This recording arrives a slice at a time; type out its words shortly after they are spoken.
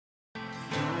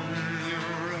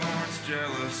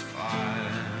jealous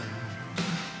fight.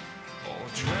 All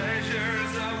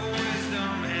treasures of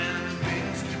wisdom and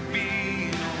things to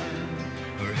be known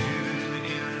are hidden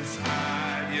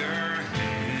inside your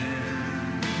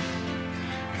head.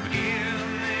 In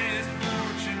this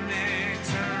fortunate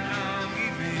turn of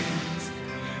events,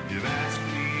 you've asked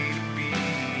me to be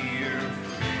your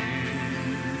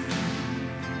friend.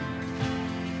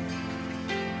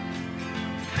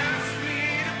 Ask me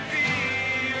to be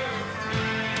your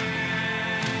friend.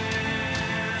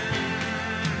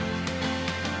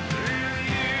 And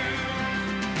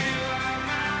you are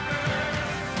my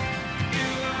birth, you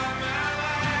are my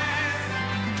life,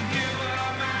 you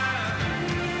are my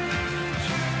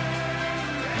future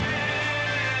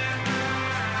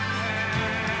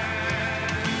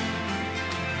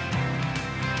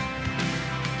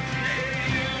and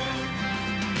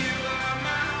you are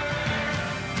my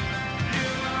birth, you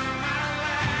are my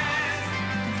life,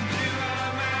 you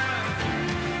are my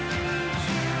future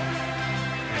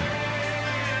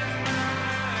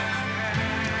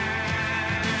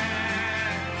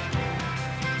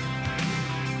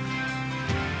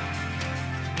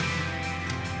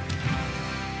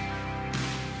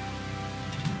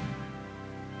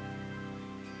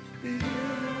and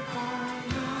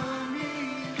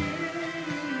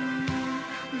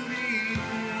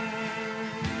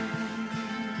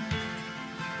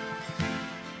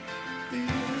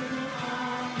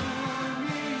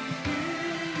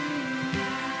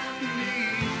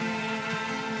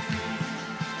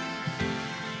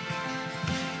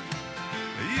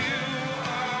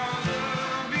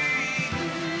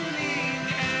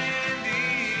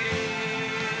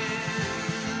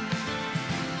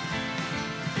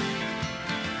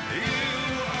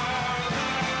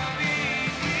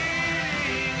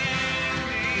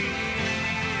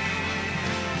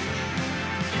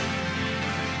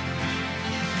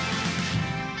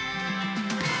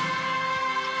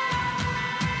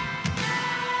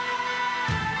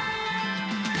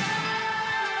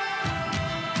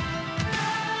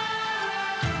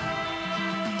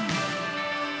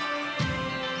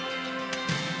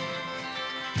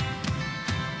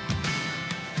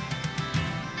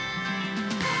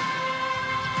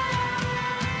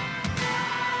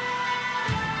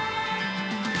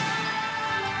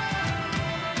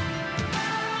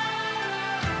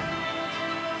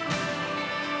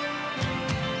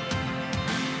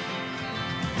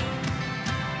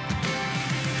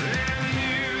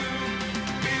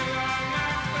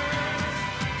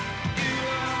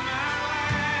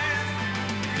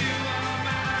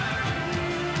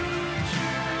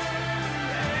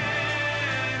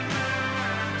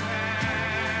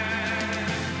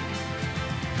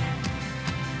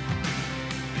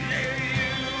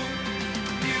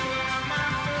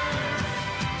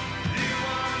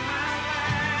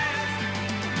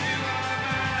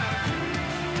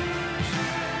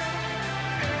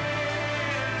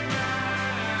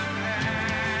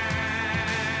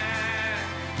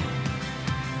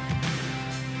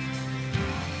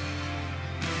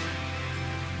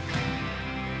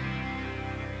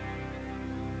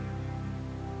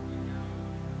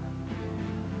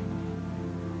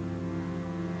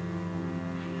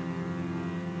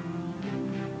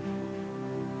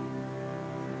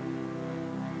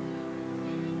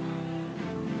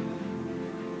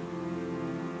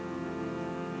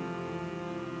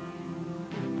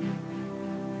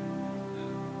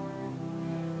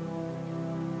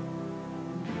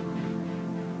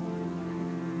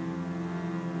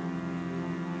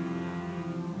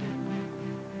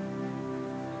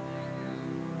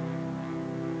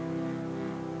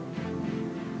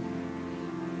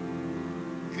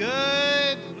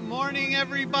Good morning,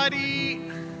 everybody.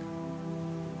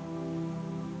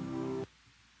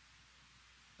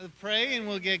 We'll pray and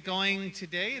we'll get going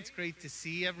today. It's great to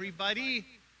see everybody.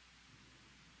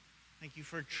 Thank you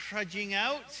for trudging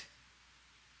out.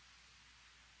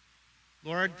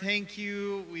 Lord, thank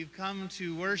you. We've come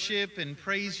to worship and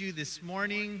praise you this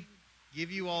morning,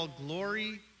 give you all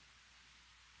glory.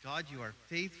 God, you are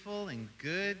faithful and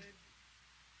good.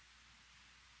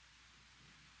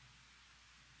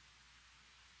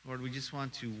 Lord, we just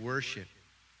want to worship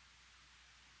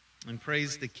and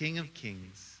praise the King of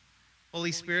Kings.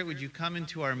 Holy Spirit, would you come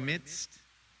into our midst?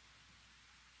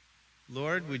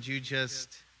 Lord, would you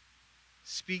just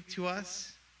speak to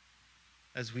us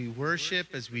as we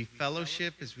worship, as we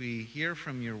fellowship, as we hear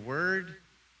from your word?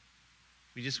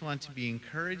 We just want to be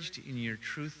encouraged in your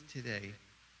truth today.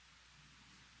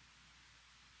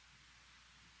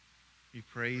 We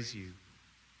praise you.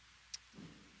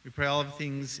 We pray all of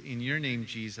things in your name,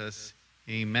 Jesus.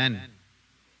 Amen.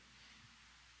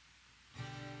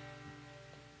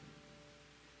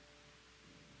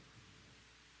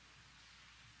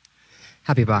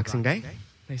 Happy Boxing Day.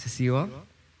 Nice to see you all.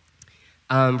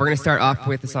 We're going to start off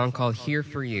with a song called Here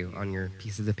For You on your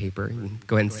pieces of paper. You can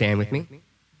go ahead and stand with me.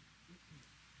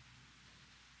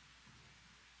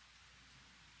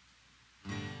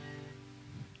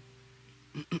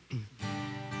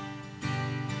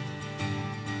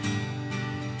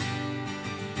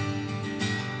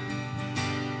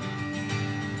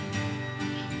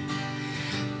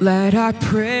 Let our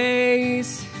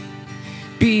praise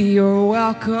be your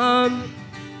welcome.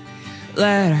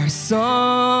 Let our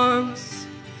songs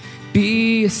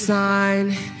be a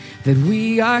sign that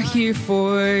we are here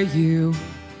for you.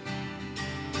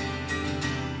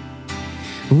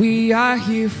 We are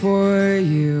here for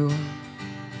you.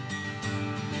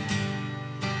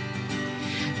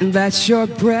 And let your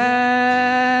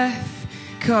breath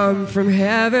come from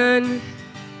heaven.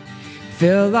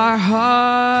 Fill our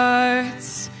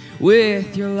hearts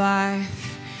with your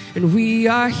life, and we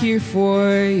are here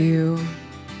for you.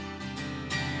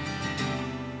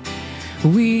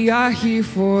 We are here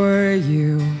for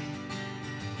you.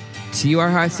 To you our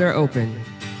hearts are open.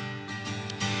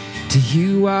 To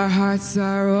you our hearts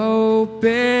are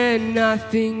open.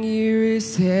 Nothing here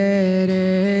is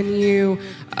hidden. You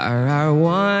are our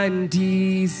one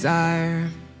desire.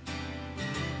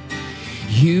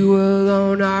 You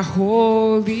alone are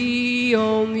holy,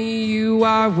 only you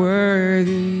are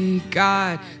worthy.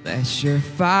 God, let your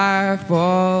fire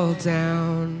fall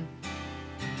down.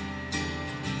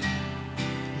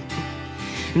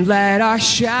 And let our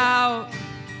shout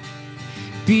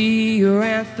be your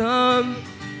anthem,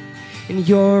 and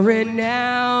your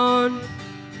renown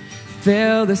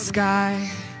fill the sky.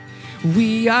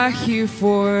 We are here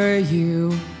for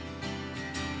you.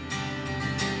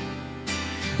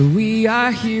 We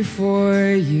are here for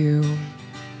you.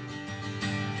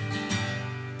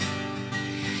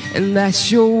 And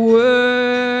let your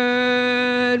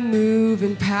word move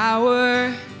in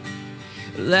power.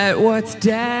 Let what's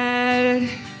dead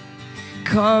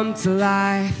come to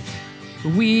life.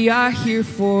 We are here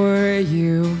for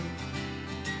you.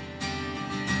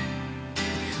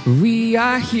 We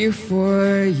are here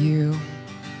for you.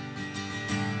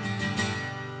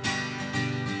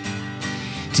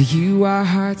 To you our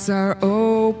hearts are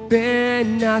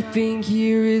open. Nothing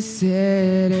here is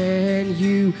hidden.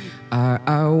 You are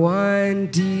our one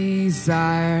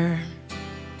desire.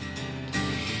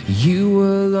 You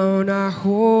alone are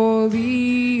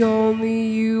holy, only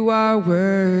you are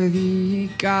worthy.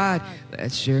 God,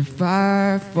 let your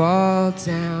fire fall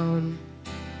down.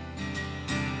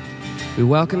 We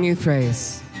welcome you with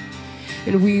praise.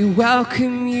 And we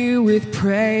welcome you with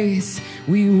praise.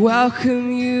 We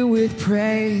welcome you with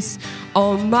praise.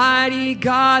 Almighty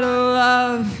God of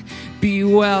love, be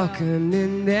welcome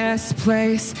in this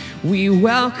place. We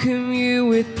welcome you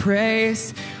with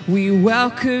praise. We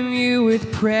welcome you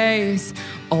with praise.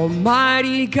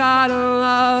 Almighty God of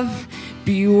love,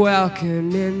 be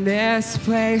welcome in this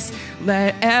place.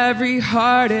 Let every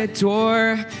heart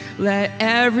adore. Let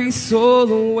every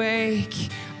soul awake.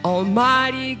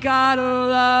 Almighty God of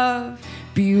love,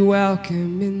 be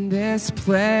welcome in this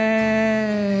place.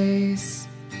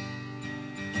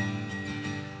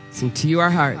 Sing to you our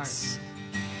hearts.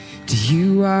 To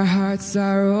you our hearts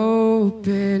are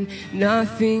open.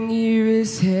 Nothing here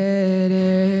is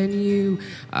hidden. You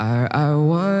are our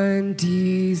one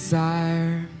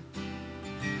desire.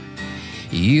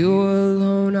 You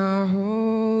alone are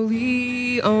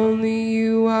holy. Only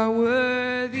you are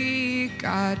worthy.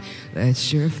 God,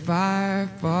 let your fire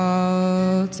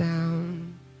fall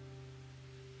down.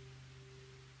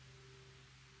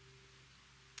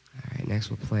 All right, next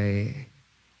we'll play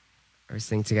or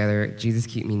sing together, Jesus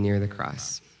Keep Me Near the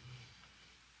Cross.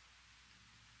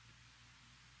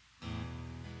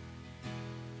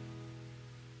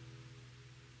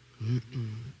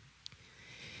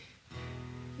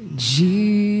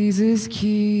 Jesus,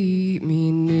 keep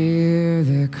me near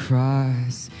the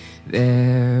cross,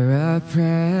 there a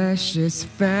precious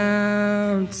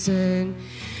fountain,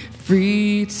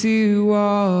 free to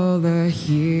all the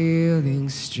healing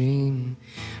stream,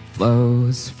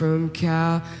 flows from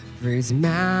Calvary's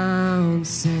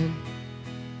mountain.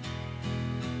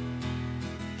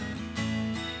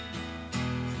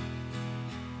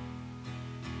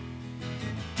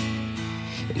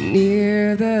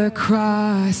 Near the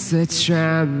cross, a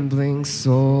trembling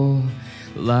soul,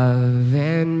 love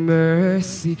and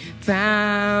mercy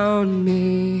found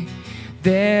me.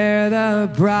 There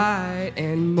the bright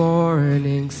and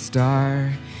morning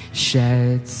star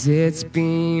sheds its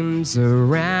beams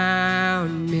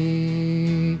around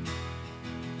me.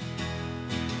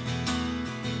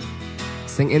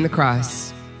 Sing In the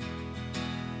Cross.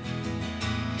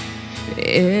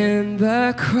 In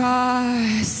the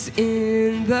cross,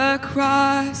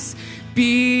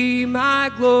 be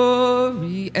my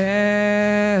glory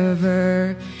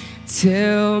ever,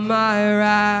 till my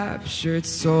raptured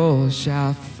soul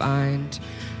shall find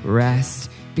rest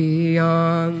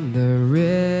beyond the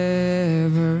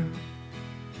river.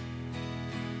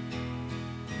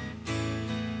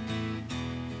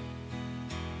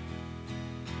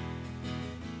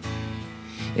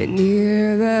 And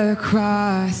near the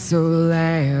cross, O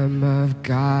Lamb of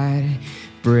God,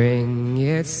 bring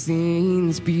its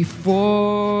scenes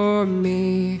before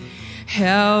me.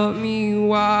 Help me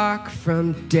walk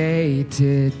from day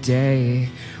to day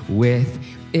with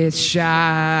its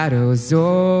shadows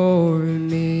o'er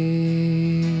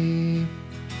me.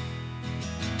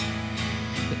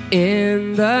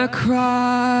 In the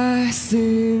cross,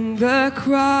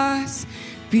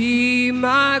 be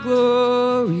my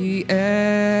glory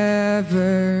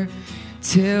ever,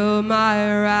 till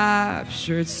my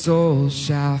raptured soul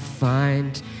shall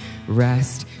find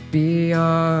rest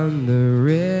beyond the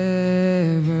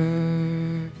river.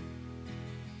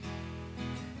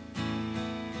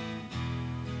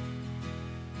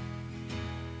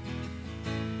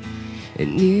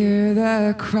 And near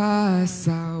the cross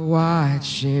I'll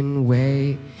watch and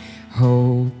wait,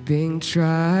 hoping,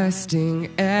 trusting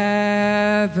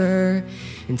ever,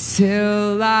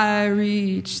 until I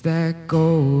reach that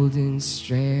golden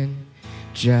strand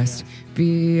just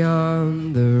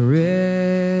beyond the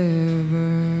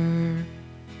river.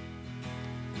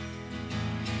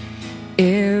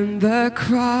 In the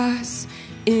cross,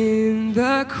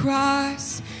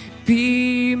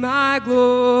 be my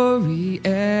glory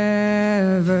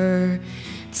ever,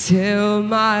 till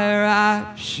my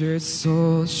raptured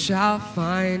soul shall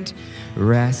find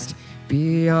rest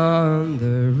beyond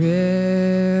the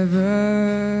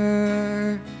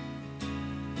river.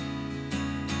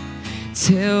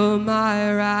 Till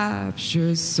my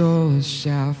raptured soul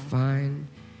shall find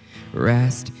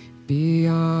rest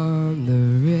beyond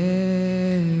the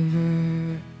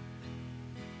river.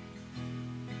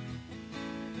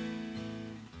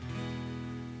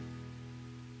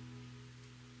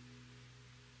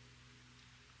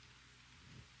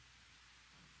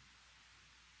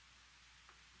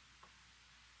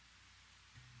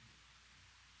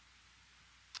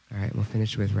 All right, we'll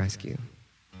finish with Rescue.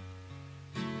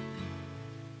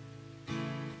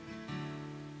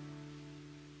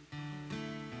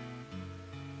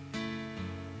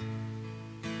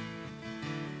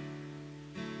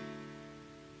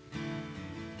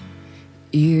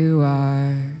 You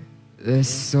are the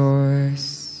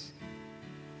source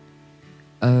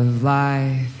of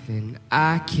life, and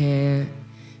I can't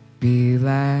be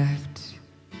left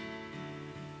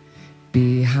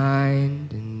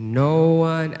behind, and no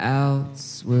one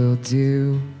else will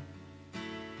do.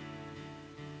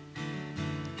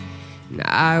 And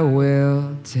I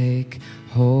will take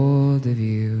hold of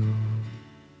you,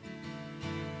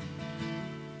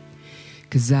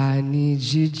 'cause I need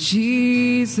you,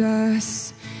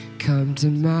 Jesus. Come to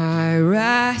my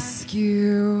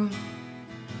rescue.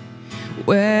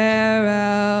 Where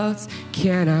else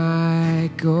can I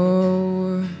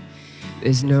go?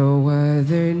 There's no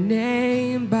other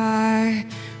name by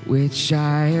which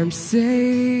I am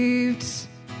saved.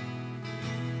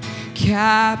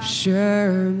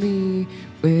 Capture me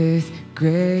with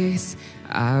grace.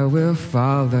 I will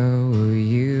follow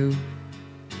you.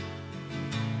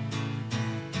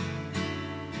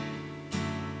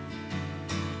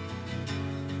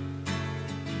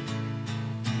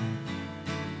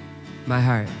 My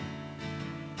heart.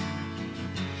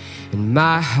 And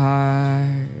my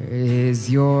heart is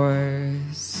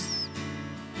yours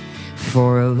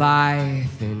for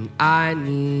life, and I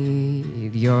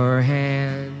need your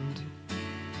hand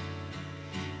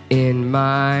in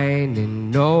mine,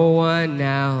 and no one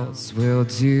else will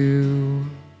do.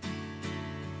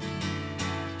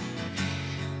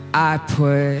 I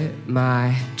put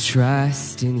my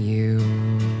trust in you,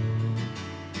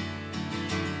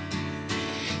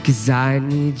 'cause I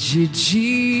need you,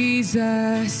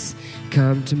 Jesus.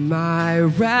 Come to my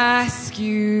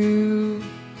rescue.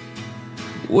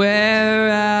 Where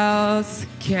else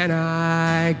can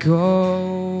I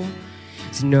go?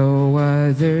 There's no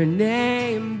other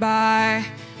name by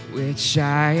which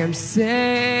I am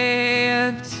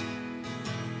saved.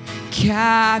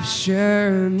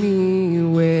 Capture me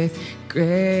with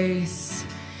grace.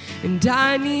 And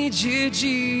I need you,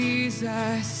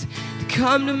 Jesus, to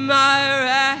come to my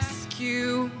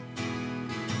rescue.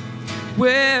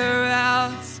 Where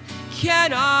else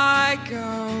can I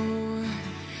go?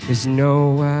 There's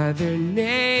no other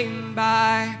name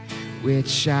by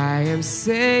which I am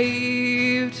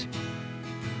saved.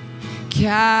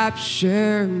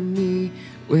 capture me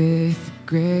with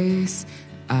grace.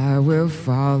 I will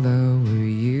follow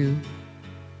you.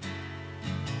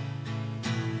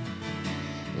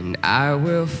 And I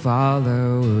will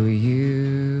follow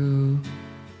you.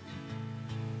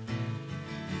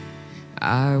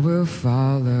 I will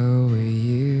follow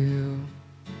you.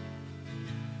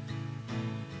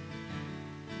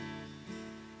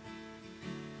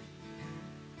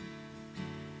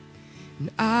 And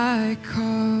I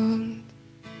called,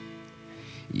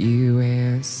 you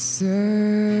answered,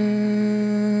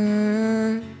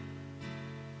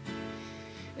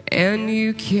 and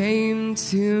you came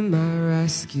to my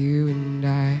rescue, and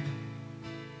I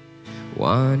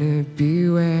wanna be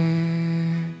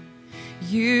where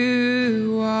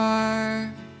you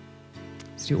are.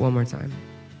 Let's do it one more time.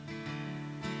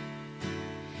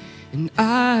 And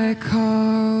I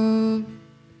called,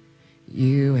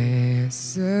 you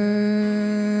answered,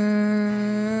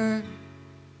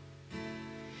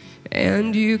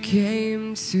 and you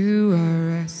came to our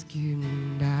rescue,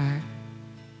 and I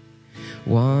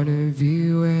wanna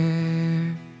be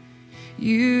where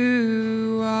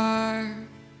you are.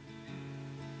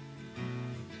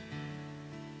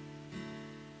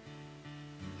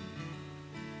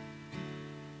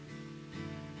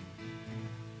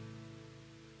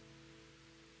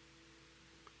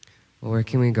 Well, where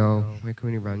can we go? Where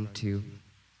can we run to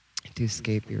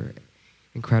escape your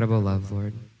incredible love,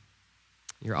 Lord?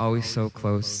 You're always so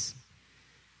close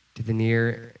to the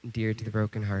near and dear to the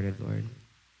brokenhearted, Lord.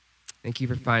 Thank you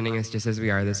for finding us just as we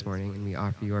are this morning, and we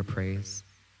offer you our praise.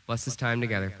 Bless this time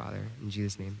together, Father. In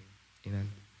Jesus' name, amen.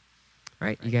 All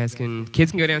right, kids can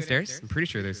go downstairs. I'm pretty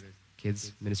sure there's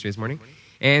kids ministry this morning.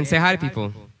 And say hi to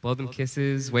people. Blow them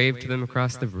kisses, wave to them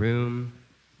across the room.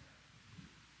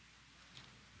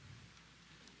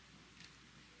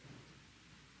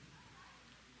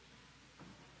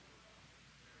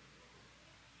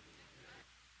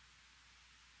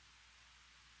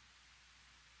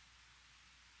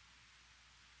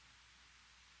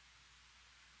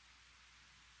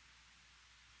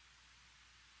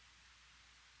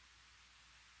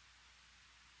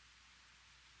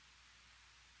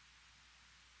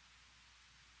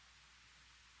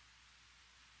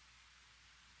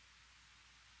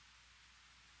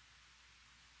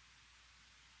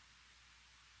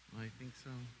 I think so.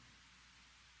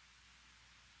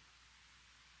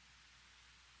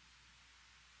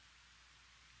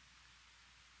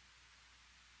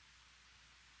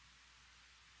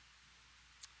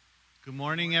 Good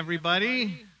morning,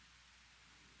 everybody.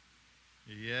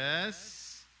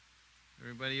 Yes?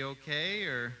 Everybody okay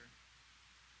or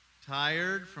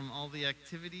tired from all the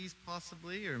activities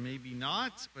possibly, or maybe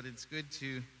not, but it's good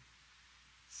to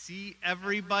see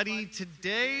everybody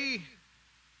today.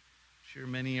 I'm sure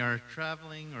many are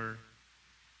traveling or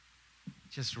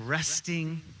just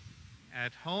resting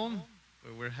at home,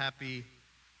 but we're happy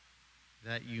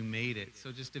that you made it.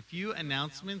 So just a few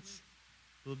announcements.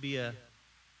 It will be a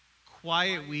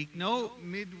quiet week. No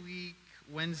midweek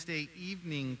Wednesday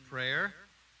evening prayer.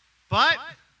 But,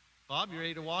 Bob, you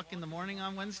ready to walk in the morning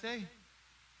on Wednesday?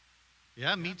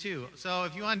 Yeah, me too. So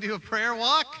if you want to do a prayer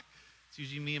walk, it's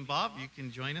usually me and Bob. You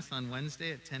can join us on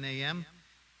Wednesday at 10 a.m.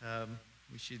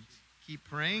 We should keep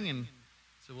praying, and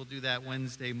so we'll do that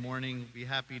Wednesday morning. Be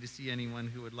happy to see anyone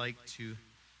who would like to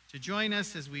join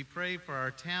us as we pray for our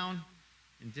town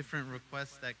and different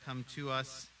requests that come to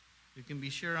us. You can be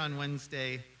sure on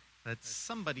Wednesday that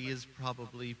somebody is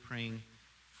probably praying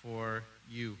for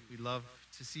you. We'd love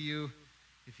to see you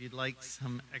if you'd like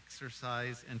some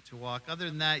exercise and to walk. Other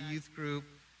than that, youth group,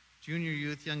 junior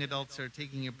youth, young adults are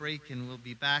taking a break, and we'll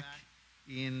be back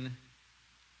in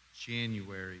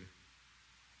January.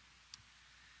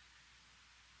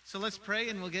 So let's pray,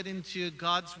 and we'll get into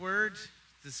God's word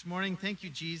this morning. Thank you,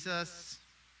 Jesus.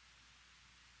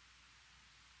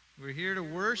 We're here to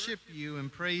worship you and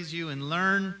praise you and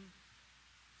learn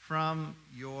from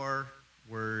your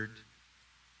word.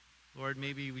 Lord,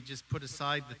 maybe we just put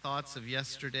aside the thoughts of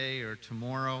yesterday or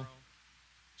tomorrow.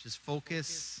 Just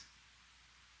focus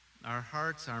our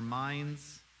hearts, our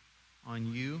minds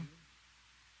on you.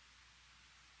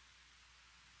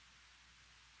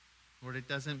 Lord, it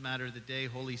doesn't matter the day,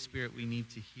 Holy Spirit, we need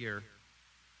to hear.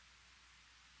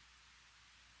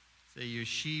 Say, your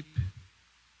sheep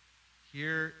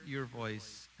hear your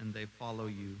voice and they follow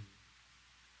you.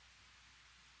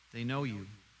 They know you.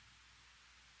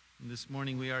 And this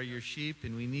morning we are your sheep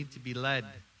and we need to be led.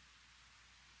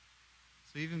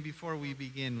 So even before we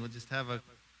begin, we'll just have a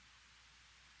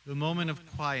moment of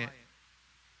quiet.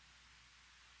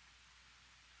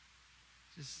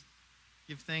 Just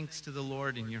give thanks to the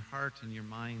Lord in your heart and your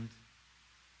mind.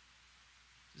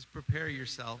 just prepare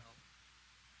yourself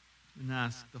and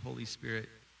ask the Holy Spirit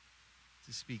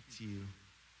to speak to you.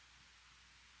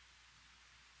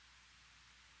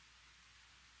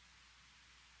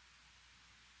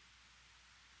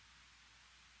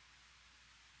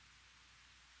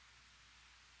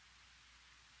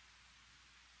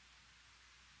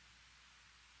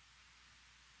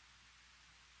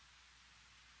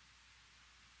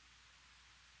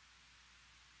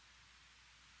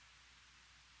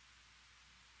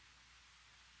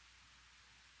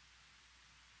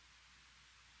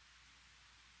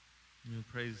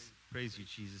 Praise you,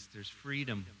 Jesus. There's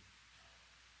freedom.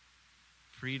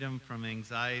 Freedom from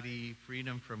anxiety,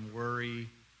 freedom from worry.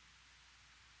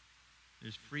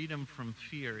 There's freedom from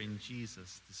fear in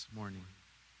Jesus this morning.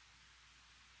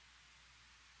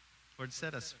 Lord,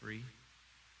 set us free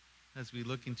as we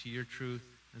look into your truth,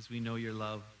 as we know your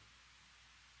love.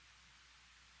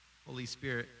 Holy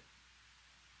Spirit,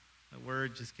 that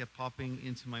word just kept popping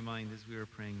into my mind as we were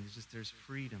praying. There's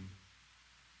freedom.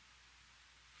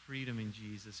 Freedom in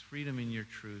Jesus, freedom in your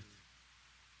truth.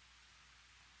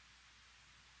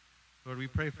 Lord, we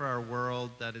pray for our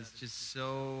world that is just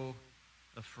so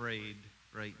afraid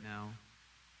right now.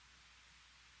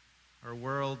 Our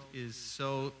world is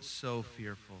so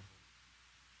fearful.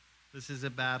 This is a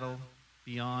battle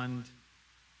beyond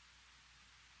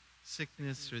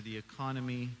sickness or the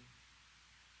economy.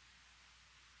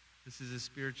 This is a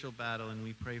spiritual battle, and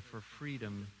we pray for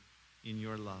freedom in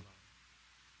your love.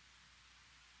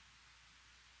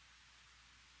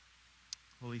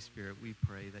 Holy Spirit, we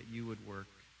pray that you would work.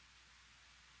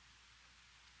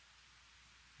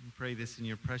 We pray this in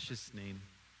your precious name.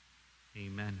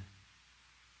 Amen.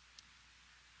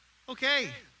 Okay,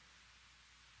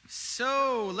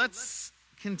 so let's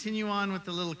continue on with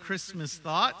the little Christmas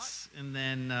thoughts, and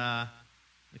then in a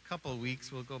couple of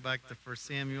weeks we'll go back to 1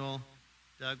 Samuel.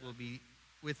 Doug will be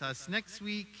with us next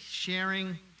week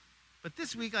sharing, but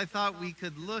this week I thought we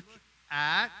could look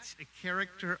at a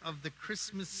character of the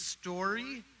Christmas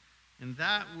story, and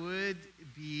that would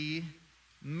be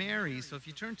Mary. So if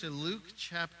you turn to Luke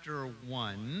chapter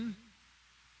 1,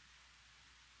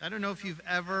 I don't know if you've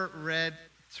ever read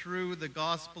through the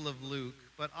Gospel of Luke,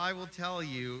 but I will tell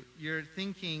you, you're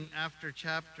thinking after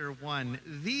chapter 1,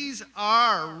 these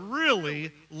are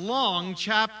really long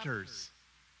chapters.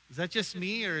 Is that just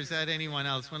me, or is that anyone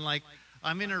else? When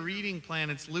I'm in a reading plan,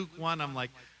 it's Luke 1, I'm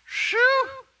like, shoo!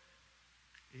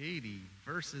 80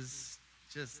 verses,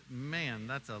 just, man,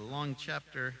 that's a long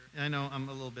chapter. I know I'm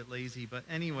a little bit lazy, but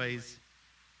anyways,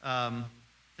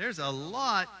 there's a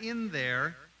lot in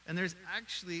there, and there's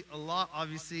actually a lot,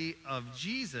 obviously, of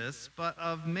Jesus, but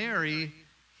of Mary,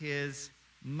 his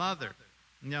mother.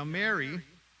 Now, Mary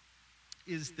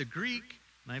is the Greek,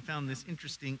 and I found this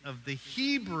interesting, of the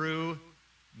Hebrew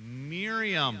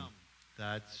Miriam.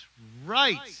 That's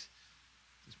right.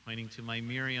 Just pointing to my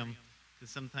Miriam.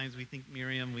 Because sometimes we think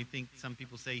Miriam, some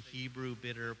people say Hebrew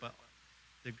bitter, but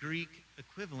the Greek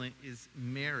equivalent is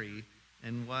Mary.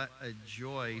 And what a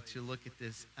joy to look at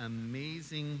this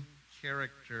amazing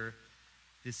character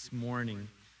this morning.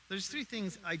 There's three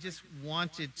things I just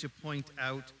wanted to point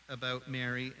out about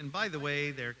Mary. And by the way,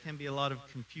 there can be a lot of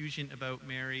confusion about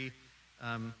Mary.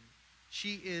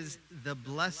 She is the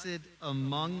blessed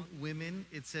among women.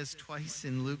 It says twice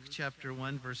in Luke chapter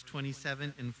 1, verse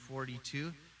 27 and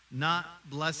 42. Not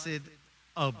blessed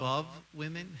above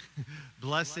women,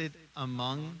 blessed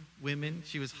among women.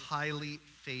 She was highly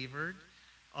favored,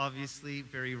 obviously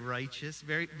very righteous,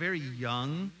 very, very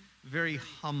young, very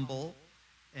humble,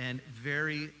 and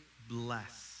very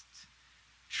blessed.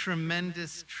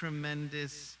 Tremendous,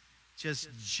 just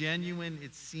genuine,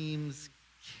 it seems,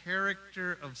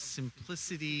 character of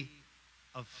simplicity,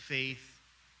 of faith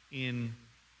in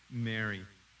Mary.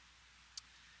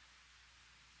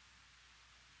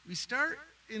 We start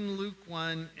in Luke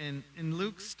 1, and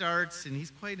Luke starts, and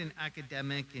he's quite an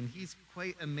academic, and he's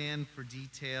quite a man for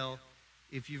detail.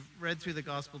 If you've read through the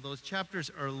gospel, those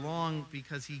chapters are long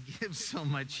because he gives so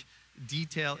much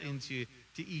detail into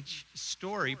each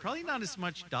story. Probably not as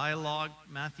much dialogue.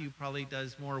 Matthew probably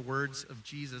does more words of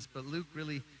Jesus, but Luke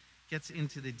really gets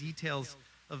into the details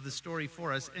of the story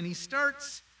for us. And he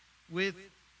starts with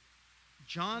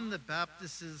John the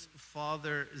Baptist's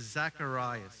father,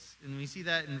 Zacharias. And we see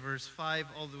that in verse 5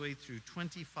 all the way through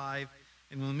 25.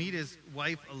 And we'll meet his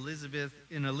wife, Elizabeth,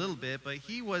 in a little bit. But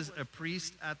he was a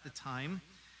priest at the time.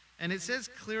 And it says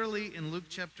clearly in Luke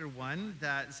chapter 1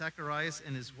 that Zacharias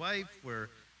and his wife were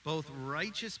both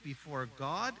righteous before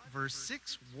God. Verse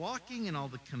 6, walking in all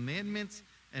the commandments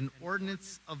and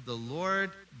ordinance of the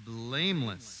Lord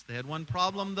blameless. They had one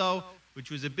problem, though,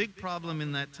 which was a big problem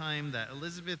in that time, that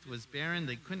Elizabeth was barren.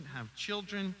 They couldn't have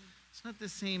children. It's not the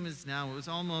same as now. It was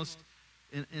almost,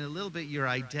 in a little bit, your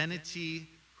identity,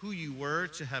 who you were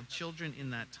to have children in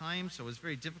that time. So it was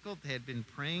very difficult. They had been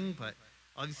praying, but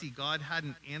obviously God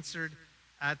hadn't answered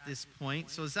at this point.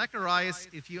 So Zacharias,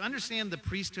 if you understand the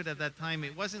priesthood at that time,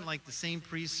 it wasn't like the same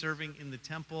priest serving in the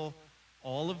temple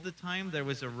all of the time. There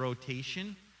was a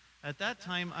rotation. At that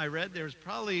time, I read there was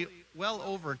probably well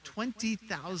over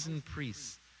 20,000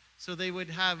 priests. So they would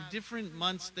have different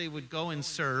months they would go and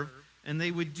serve, and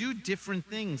they would do different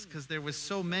things because there was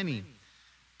so many.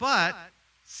 But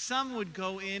some would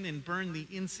go in and burn the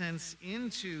incense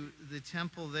into the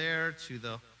temple there, to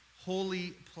the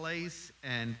holy place,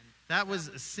 and that was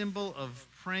a symbol of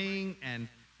praying and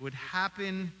would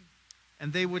happen.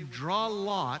 And they would draw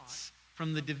lots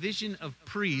from the division of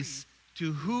priests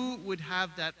to who would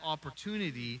have that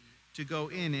opportunity to go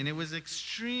in. And it was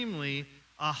extremely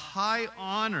a high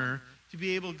honor to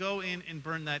be able to go in and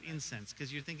burn that incense.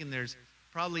 Because you're thinking there's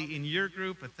probably in your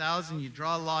group 1,000, you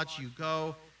draw lots, you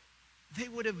go. They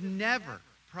would have never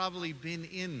probably been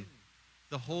in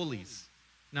the holies.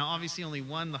 Now, obviously, only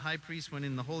one, the high priest, went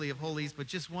in the Holy of Holies, but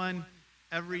just one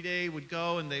every day would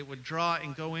go, and they would draw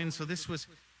and go in. So this was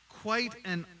quite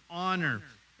an honor.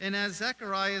 And as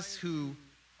Zacharias, who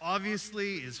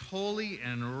obviously is holy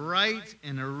and right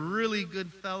and a really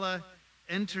good fella,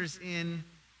 enters in,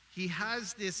 he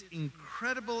has this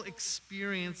incredible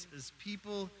experience as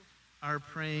people are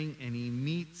praying, and he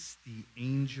meets the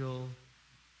angel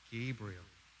Gabriel.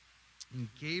 And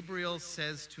Gabriel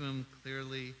says to him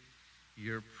clearly,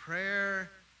 "Your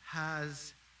prayer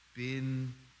has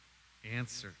been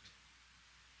answered.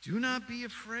 Do not be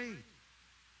afraid.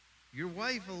 Your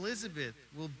wife Elizabeth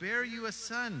will bear you a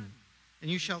son,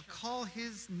 and you shall call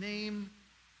his name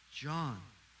John.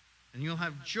 And you'll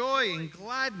have joy and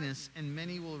gladness, and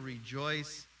many will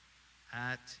rejoice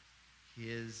at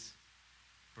his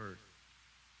birth."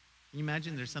 Can you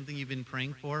imagine there's something you've been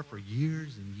praying for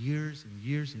years and years and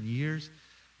years and years?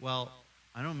 Well,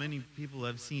 I know many people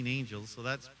have seen angels, so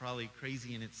that's probably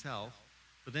crazy in itself.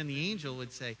 But then the angel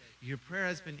would say, "Your prayer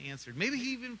has been answered." Maybe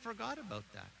he even forgot about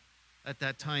that at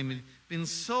that time. It's been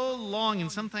so long,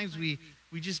 and sometimes we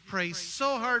just pray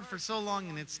so hard for so long,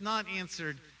 and it's not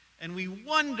answered. And we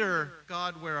wonder,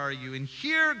 "God, where are you?" And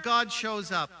here God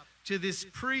shows up to this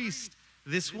priest,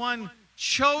 this one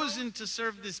chosen to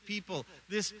serve this people,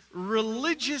 this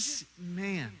religious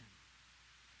man.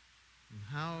 And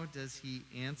how does he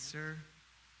answer?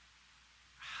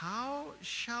 "How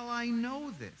shall I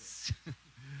know this?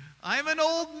 I'm an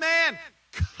old man.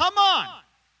 Come on.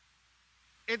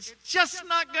 It's just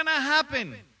not going to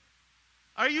happen.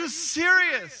 Are you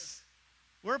serious?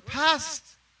 We're past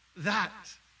that."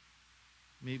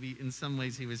 Maybe in some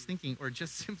ways he was thinking, or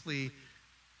just simply,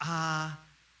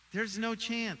 there's no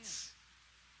chance.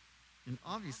 And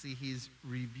obviously he's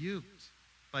rebuked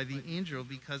by the angel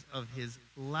because of his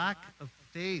lack of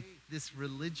faith, this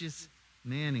religious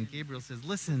man. And Gabriel says,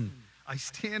 "Listen, I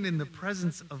stand in the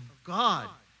presence of God,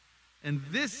 and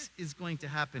this is going to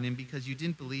happen. And because you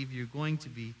didn't believe, you're going to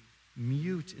be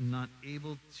mute and not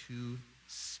able to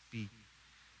speak."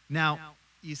 Now,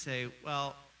 you say,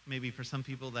 well, maybe for some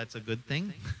people that's a good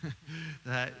thing,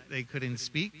 that they couldn't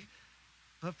speak.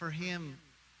 But for him,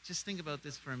 just think about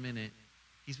this for a minute.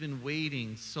 He's been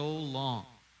waiting so long,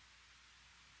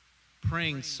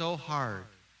 praying so hard.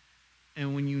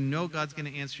 And when you know God's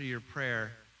going to answer your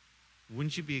prayer,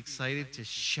 wouldn't you be excited to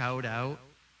shout out?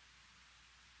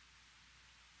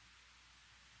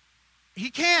 He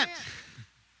can't.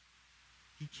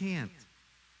 He can't.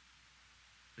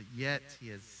 But yet he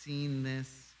has seen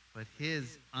this, but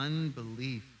his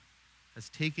unbelief has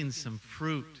taken some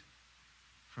fruit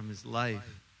from his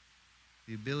life,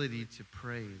 the ability to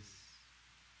praise.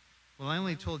 Well, I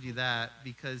only told you that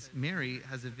because Mary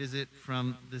has a visit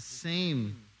from the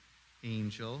same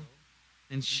angel,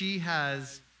 and she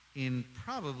has, in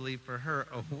probably for her,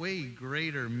 a way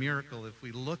greater miracle if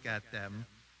we look at them.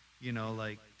 You know,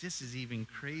 like, this is even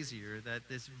crazier, that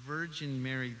this Virgin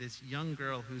Mary, this young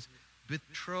girl who's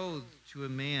betrothed to a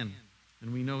man,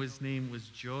 and we know his name was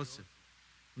Joseph,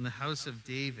 from the house of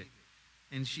David.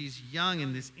 And she's young,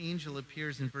 and this angel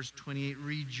appears in verse 28,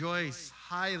 "Rejoice,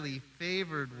 highly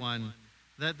favored one,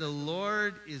 that the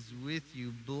Lord is with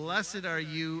you. Blessed are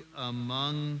you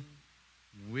among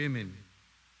women."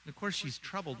 And of course, she's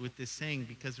troubled with this saying,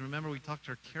 because remember, we talked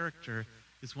her character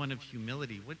is one of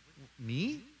humility. What,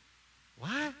 me?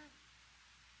 What?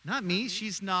 Not me.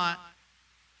 She's not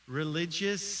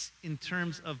religious in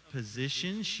terms of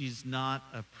position. She's not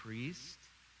a priest.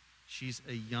 She's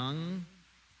a young,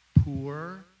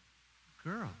 poor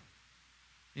girl.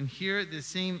 And here the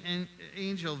same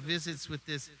angel visits with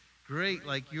this great,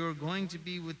 like, you're going to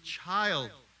be with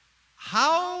child.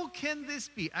 How can this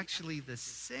be? Actually, the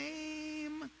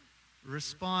same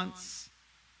response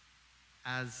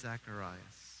as Zacharias.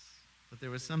 But there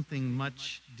was something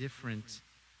much different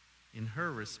in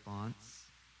her response.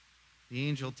 The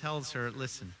angel tells her,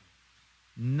 listen,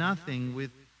 nothing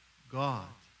with God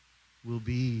will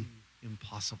be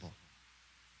impossible.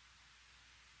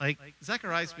 Like,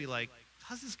 Zacharias be like,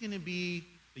 how's this going to be?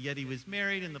 But yet he was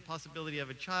married, and the possibility of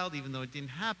a child, even though it didn't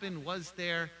happen, was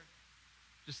there.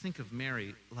 Just think of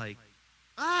Mary, like,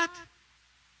 what?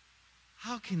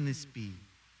 How can this be?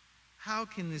 How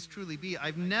can this truly be?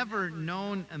 I've never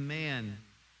known a man.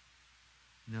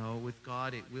 No, with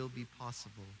God it will be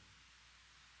possible.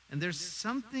 And there's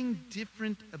something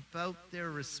different about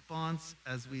their response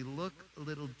as we look a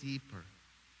little deeper.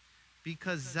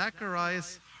 Because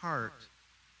Zacharias' heart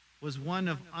was one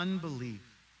of unbelief.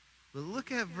 But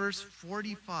look at verse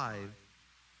 45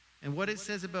 and what it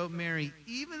says about Mary.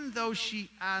 Even though she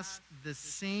asked the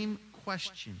same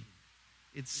question,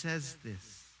 it says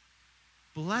this: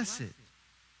 blessed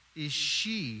is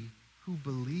she who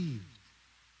believed,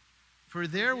 for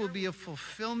there will be a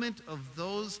fulfillment of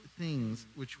those things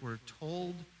which were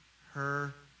told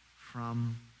her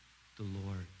from the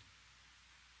Lord.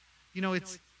 You know,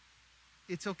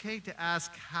 it's okay to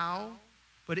ask how,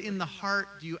 but in the heart,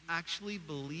 do you actually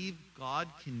believe God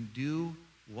can do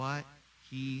what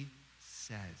he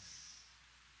says?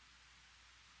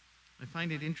 I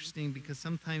find it interesting because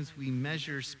sometimes we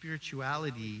measure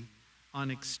spirituality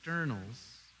on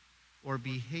externals or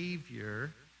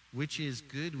behavior, which is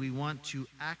good. We want to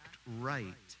act right.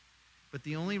 But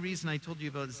the only reason I told you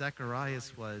about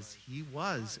Zacharias was he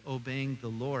was obeying the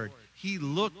Lord. He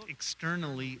looked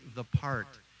externally the part.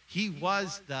 He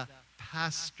was the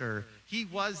pastor. He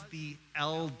was the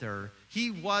elder. He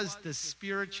was the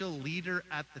spiritual leader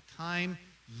at the time.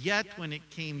 Yet when it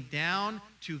came down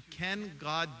to can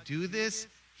God do this,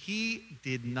 he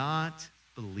did not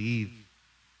believe.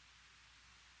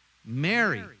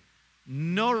 Mary,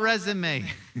 no resume.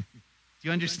 Do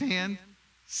you understand?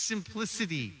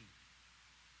 Simplicity.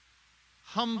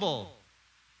 Humble.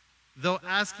 Though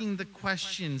asking the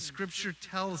question, Scripture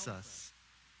tells us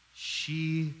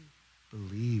she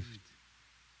believed.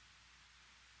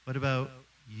 What about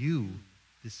you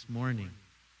this morning?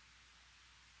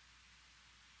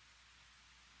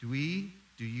 Do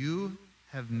you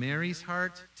have Mary's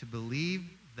heart to believe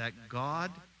that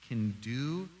God can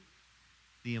do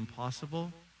the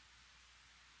impossible?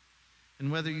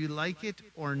 And whether you like it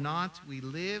or not, we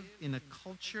live in a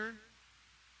culture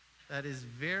that is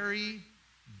very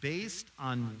based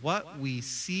on what we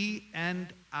see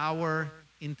and our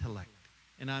intellect.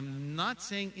 And I'm not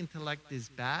saying intellect is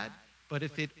bad, but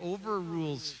if it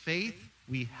overrules faith,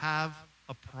 we have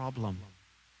a problem.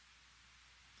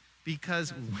 Because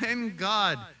when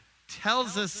God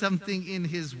tells us something in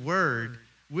his word,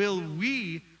 will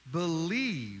we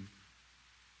believe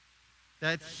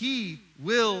that he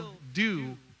will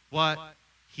do what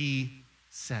he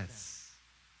says?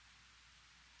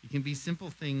 It can be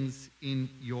simple things in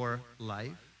your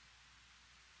life,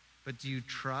 but do you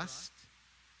trust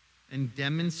and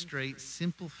demonstrate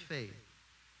simple faith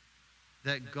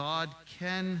that God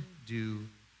can do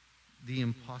the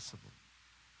impossible?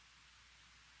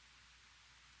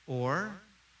 Or,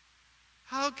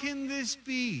 how can this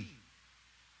be?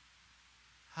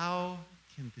 How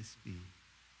can this be? Do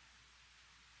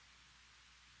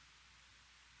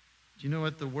you know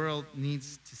what the world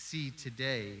needs to see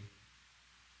today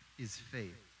is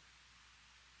faith?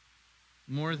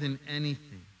 More than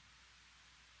anything,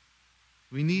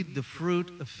 we need the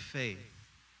fruit of faith.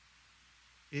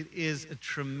 It is a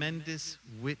tremendous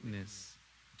witness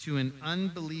to an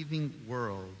unbelieving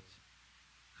world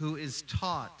who is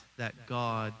taught that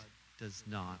God does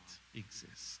not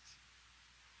exist.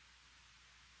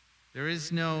 There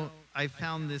is no, I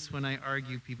found this when I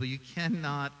argue people, you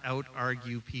cannot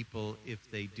out-argue people if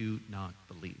they do not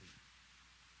believe.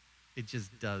 It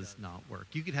just does not work.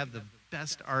 You could have the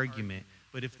best argument,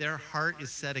 but if their heart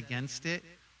is set against it,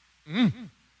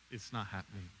 it's not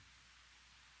happening.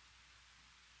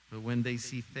 But when they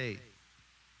see faith,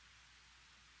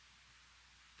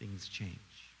 things change.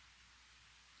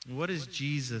 What is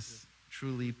Jesus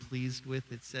truly pleased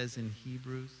with? It says in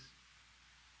Hebrews,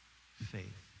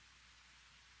 faith.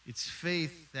 It's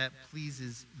faith that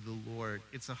pleases the Lord.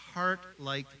 It's a heart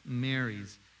like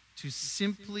Mary's to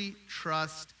simply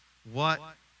trust what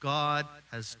God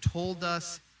has told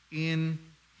us in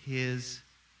his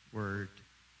word.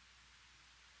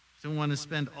 Don't want to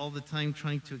spend all the time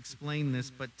trying to explain this,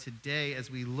 but today,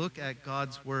 as we look at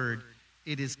God's word,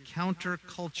 it is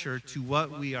counterculture to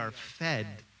what we are fed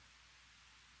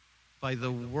by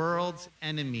the world's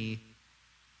enemy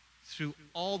through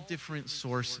all different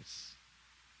sources.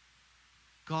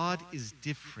 God is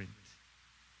different.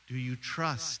 Do you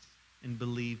trust and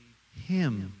believe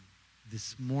him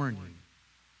this morning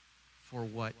for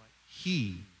what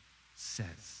he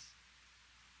says?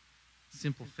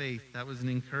 Simple faith, that was an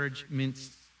encouragement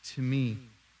to me.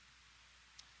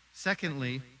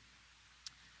 Secondly,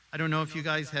 I don't know if you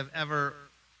guys have ever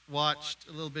watched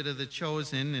a little bit of The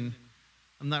Chosen, and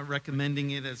I'm not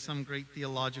recommending it as some great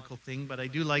theological thing, but I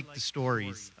do like the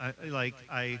stories.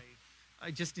 I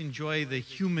just enjoy the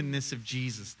humanness of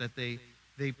Jesus that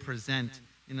they present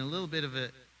in a little bit of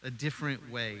a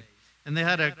different way. And they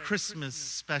had a Christmas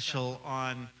special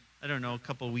on, I don't know, a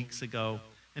couple weeks ago.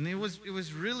 And it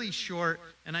was really short,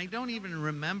 and I don't even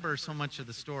remember so much of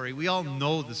the story. We all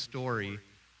know the story,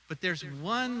 but there's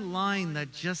one line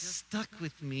that just stuck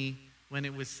with me when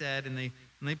it was said, and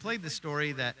they played the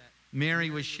story that Mary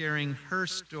was sharing her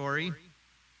story,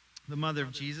 the mother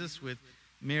of Jesus, with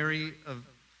Mary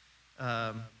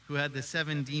who had the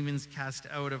 7 demons cast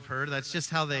out of her. That's just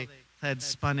how they had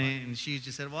spun it, and she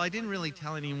just said, well, I didn't really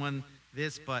tell anyone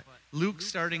this, but Luke's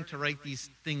starting to write these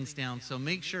things down, so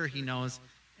make sure he knows.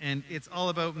 And it's all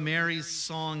about Mary's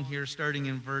song here, starting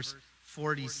in verse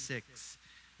 46.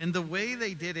 And the way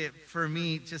they did it, for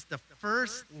me, just the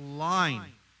first line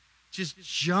just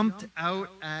jumped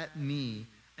out at me.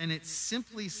 And it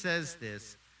simply says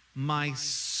this: my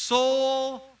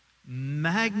soul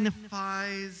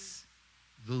magnifies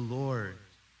the Lord,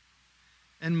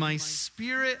 and my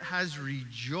spirit has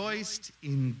rejoiced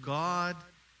in God,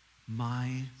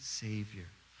 my Savior.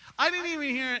 I didn't even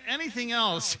hear anything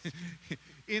else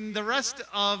in the rest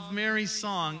of Mary's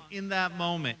song in that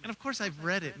moment. And of course, I've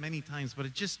read it many times, but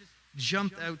it just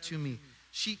jumped out to me.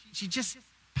 She just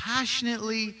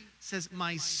passionately says,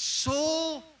 my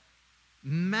soul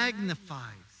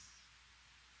magnifies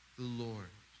the Lord.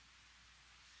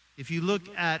 If you look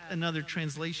at another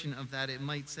translation of that, it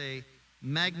might say,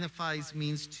 magnifies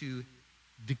means to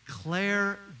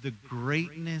declare the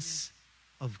greatness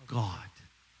of God.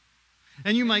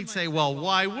 And you might say, well,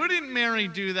 why wouldn't Mary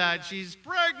do that? She's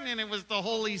pregnant. It was the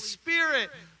Holy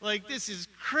Spirit. Like, this is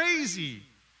crazy.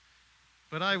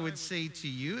 But I would say to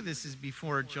you, this is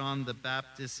before John the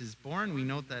Baptist is born. We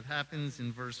note that happens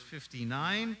in verse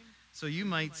 59. So you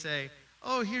might say,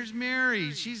 oh, here's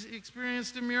Mary. She's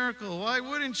experienced a miracle. Why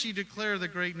wouldn't she declare the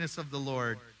greatness of the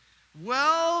Lord?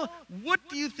 Well, what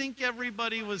do you think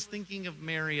everybody was thinking of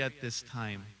Mary at this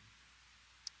time?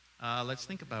 Let's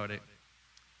think about it.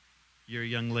 You're a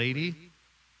young lady,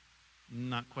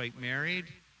 not quite married,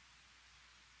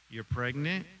 you're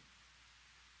pregnant,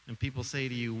 and people say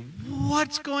to you,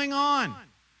 what's going on?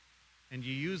 And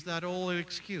you use that old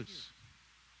excuse.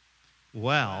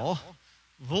 Well,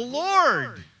 the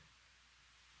Lord,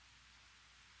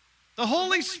 the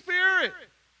Holy Spirit,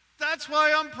 that's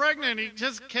why I'm pregnant. He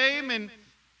just came and,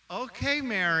 okay,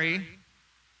 Mary,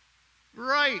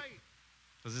 right.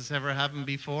 Does this ever happen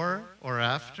before or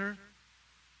after?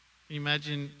 Can you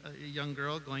imagine a young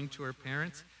girl going to her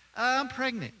parents? I'm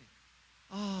pregnant.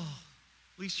 Oh,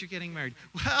 at least you're getting married.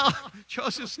 Well,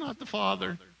 Joseph's not the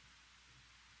father.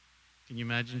 Can you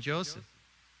imagine Joseph?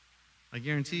 I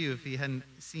guarantee you, if he hadn't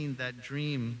seen that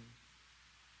dream,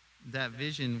 that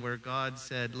vision where God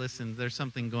said, listen, there's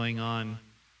something going on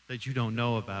that you don't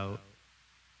know about.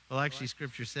 Well, actually,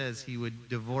 Scripture says he would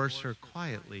divorce her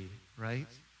quietly, right?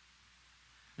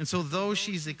 And so though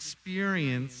she's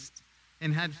experienced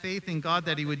and had faith in God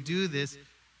that he would do this,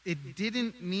 it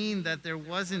didn't mean that there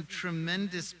wasn't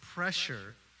tremendous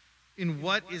pressure in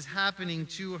what is happening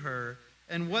to her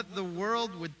and what the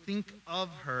world would think of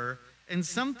her. And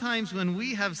sometimes when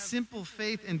we have simple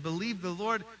faith and believe the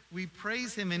Lord, we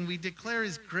praise him and we declare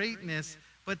his greatness,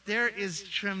 but there is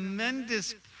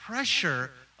tremendous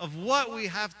pressure of what we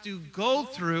have to go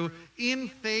through in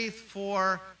faith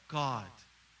for God.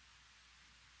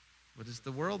 What does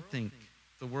the world think?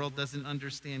 The world doesn't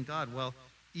understand God. Well,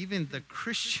 even the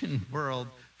Christian world,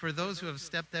 for those who have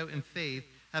stepped out in faith,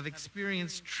 have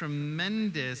experienced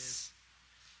tremendous,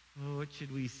 what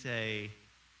should we say,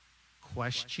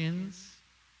 questions.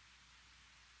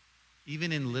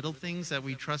 Even in little things that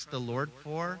we trust the Lord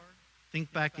for.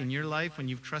 Think back in your life when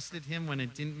you've trusted him when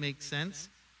it didn't make sense.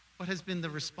 What has been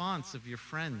the response of your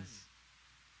friends,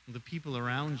 the people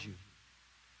around you?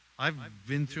 I've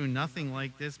been through nothing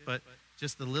like this, but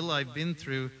just the little I've been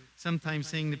through, sometimes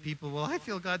saying to people, well, I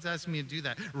feel God's asking me to do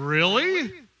that.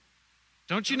 Really?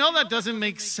 Don't you know that doesn't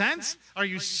make sense? Are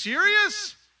you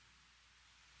serious?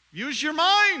 Use your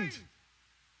mind.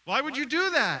 Why would you do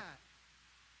that?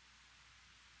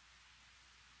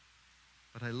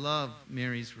 But I love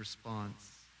Mary's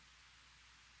response.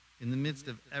 In the midst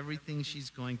of everything she's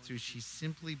going through, she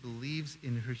simply believes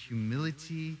in her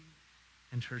humility,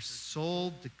 and her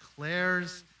soul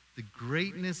declares the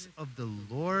greatness of the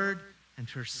Lord, and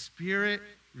her spirit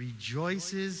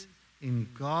rejoices in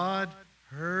God,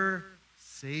 her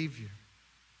Savior.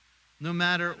 No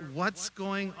matter what's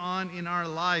going on in our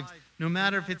lives, no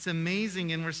matter if it's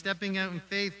amazing and we're stepping out in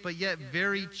faith, but yet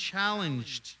very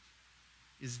challenged,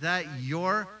 is that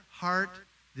your heart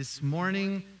this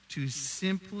morning to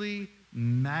simply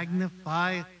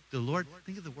magnify the Lord?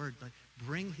 Think of the word, like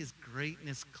bring his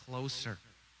greatness closer.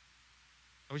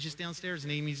 I was just downstairs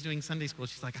and Amy's doing Sunday school.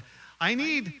 She's like, I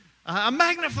need a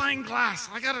magnifying glass.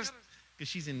 I got to, because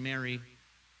she's in Mary,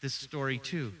 this story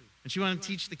too. And she wanted to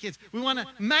teach the kids. We want to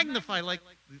magnify, like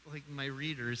my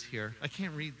readers here. I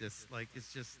can't read this. Like,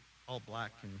 it's just all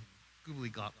black and googly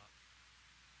gop.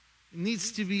 It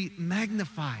needs to be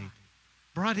magnified,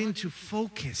 brought into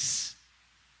focus.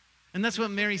 And that's what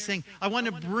Mary's saying. I want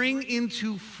to bring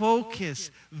into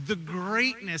focus the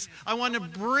greatness. I want to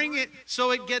bring it so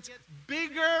it gets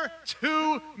bigger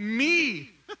to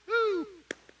me.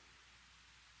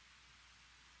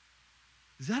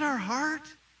 Is that our heart?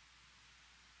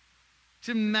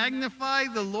 To magnify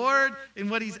the Lord in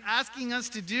what he's asking us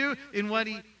to do, in what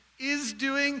he is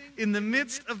doing in the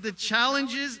midst of the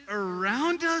challenges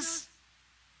around us,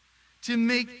 to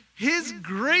make his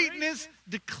greatness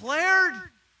declared,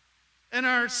 and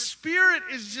our spirit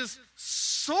is just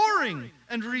soaring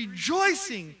and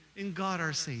rejoicing in God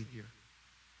our Savior.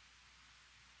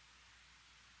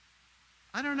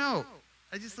 I don't know.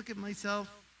 I just look at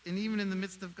myself, and even in the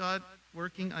midst of God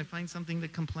working, I find something to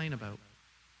complain about.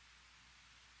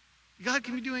 God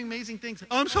can be doing amazing things.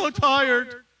 I'm so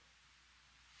tired.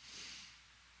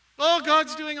 Oh,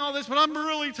 God's doing all this, but I'm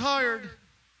really tired.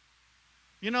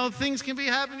 You know, things can be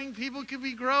happening, people can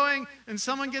be growing, and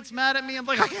someone gets mad at me. I'm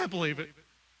like, I can't believe it.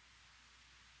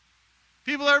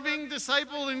 People are being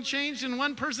discipled and changed, and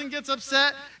one person gets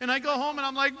upset, and I go home and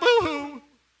I'm like, boo-hoo.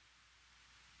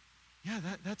 Yeah,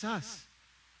 that's us.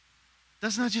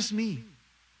 That's not just me.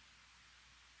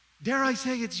 Dare I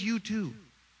say it's you too.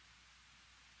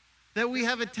 That we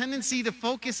have a tendency to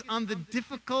focus on the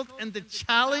difficult and the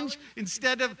challenge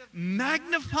instead of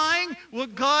magnifying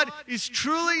what God is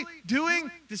truly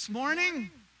doing this morning.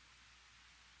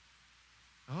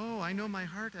 Oh, I know my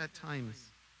heart at times.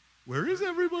 Where is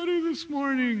everybody this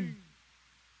morning?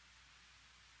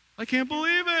 I can't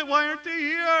believe it. Why aren't they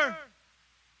here?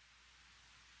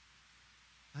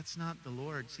 That's not the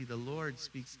Lord. See, the Lord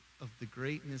speaks of the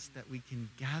greatness that we can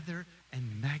gather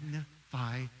and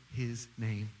magnify his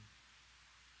name.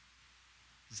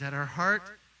 Is that our heart?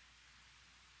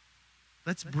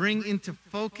 Let's bring into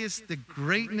focus the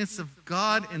greatness of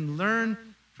God and learn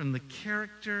from the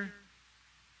character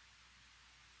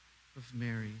of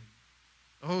Mary.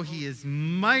 Oh, he is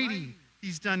mighty.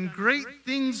 He's done great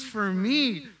things for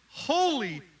me.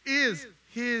 Holy is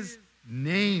his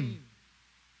name.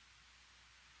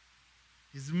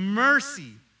 His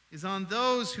mercy is on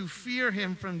those who fear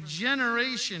him from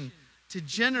generation to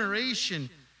generation.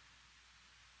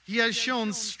 He has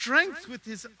shown strength with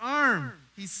his arm.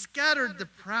 He scattered the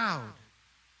proud.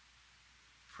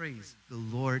 Praise the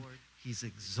Lord. He's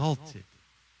exalted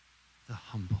the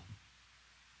humble.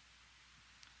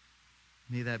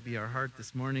 May that be our heart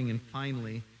this morning. And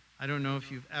finally, I don't know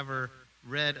if you've ever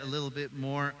read a little bit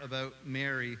more about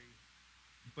Mary,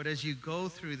 but as you go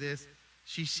through this,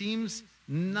 she seems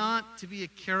not to be a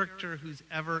character who's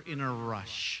ever in a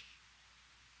rush.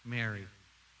 Mary.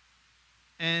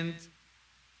 And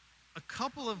a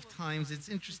couple of times, it's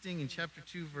interesting in chapter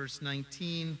 2, verse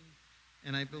 19,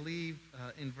 and I believe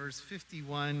in verse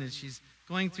 51, as she's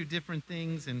going through different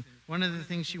things, and one of the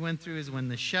things she went through is when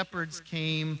the shepherds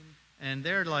came, and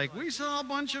they're like, we saw a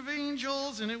bunch of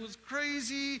angels, and it was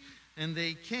crazy, and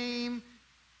they came.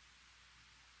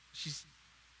 She's,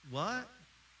 what?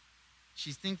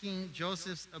 She's thinking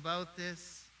Joseph's about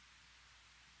this.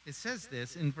 It says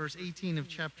this in verse 18 of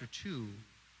chapter 2.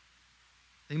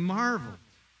 They marveled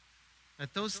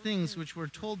at those things which were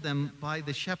told them by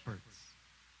the shepherds.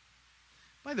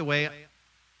 By the way,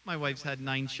 my wife's had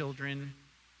 9 children.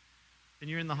 And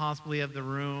you're in the hospital, you have the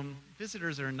room.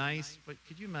 Visitors are nice, but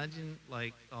could you imagine,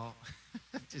 like, oh,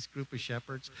 this group of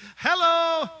shepherds?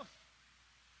 Hello!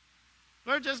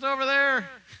 We're just over there.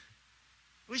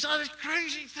 We saw this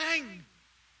crazy thing.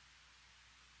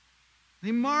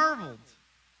 They marveled.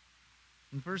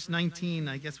 In verse 19,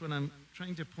 I guess what I'm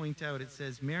trying to point out, it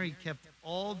says, Mary kept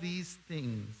all these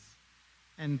things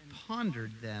and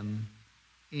pondered them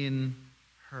in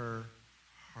her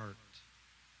heart.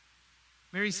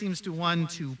 Mary seems to one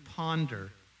to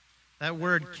ponder. That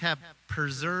word kept,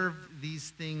 preserved these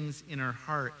things in her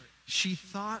heart. She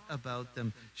thought about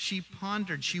them. She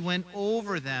pondered. She went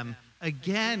over them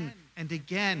again and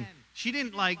again. She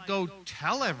didn't go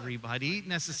tell everybody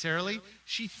necessarily.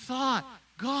 She thought,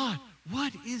 God,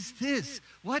 what is this?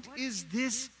 What is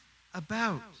this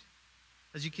about?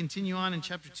 As you continue on in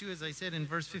chapter 2, as I said in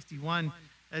verse 51,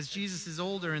 as Jesus is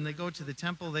older and they go to the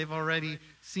temple, they've already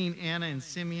seen Anna and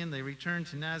Simeon. They return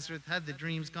to Nazareth, had the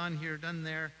dreams, gone here, done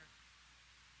there.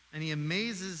 And he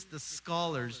amazes the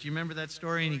scholars. Do you remember that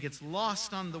story? And he gets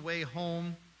lost on the way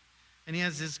home. And he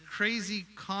has this crazy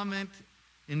comment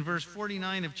in verse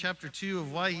 49 of chapter 2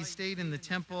 of why he stayed in the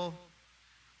temple.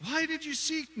 Why did you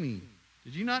seek me?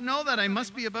 Did you not know that I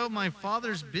must be about my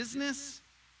Father's business?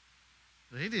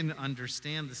 They didn't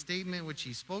understand the statement which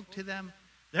he spoke to them.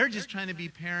 They're just trying to be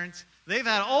parents. They've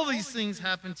had all these things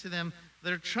happen to them.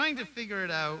 They're trying to figure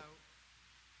it out.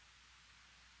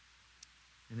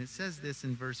 And it says this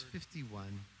in verse 51.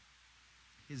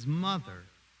 His mother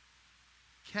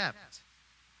kept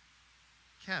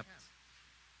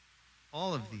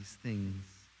all of these things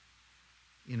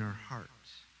in her heart.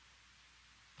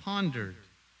 Pondered,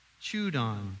 chewed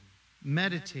on,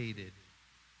 meditated.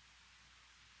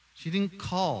 She didn't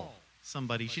call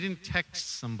somebody. She didn't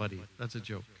text somebody. That's a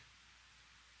joke.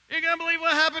 You're going to believe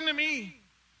what happened to me.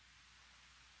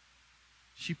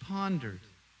 She pondered.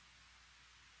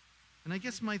 And I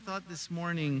guess my thought this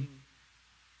morning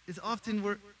is often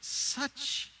we're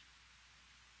such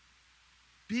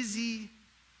busy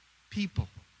people.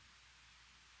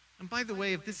 And by the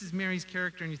way, if this is Mary's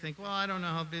character and you think, well, I don't know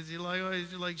how busy,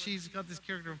 like she's got this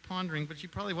character of pondering, but she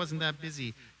probably wasn't that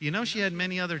busy. You know she had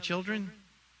many other children?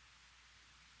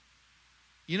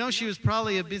 You know she was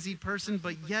probably a busy person,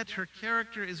 but yet her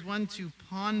character is one to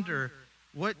ponder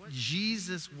what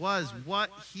Jesus was, what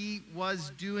he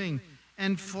was doing.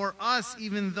 And for us,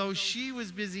 even though she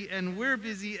was busy and we're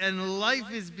busy and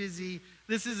life is busy,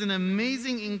 this is an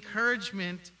amazing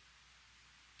encouragement.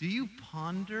 Do you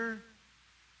ponder,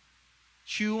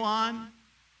 chew on,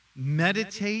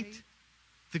 meditate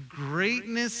the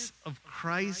greatness of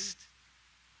Christ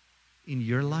in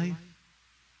your life?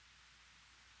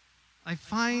 I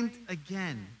find,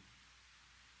 again,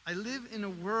 I live in a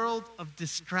world of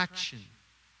distraction,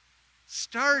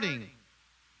 starting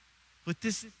with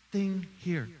this thing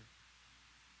here,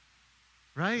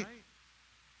 right?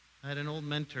 I had an old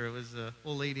mentor. It was an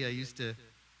old lady I used to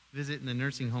visit in the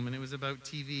nursing home, and it was about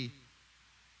TV.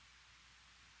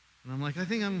 And I'm like, I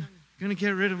think I'm going to get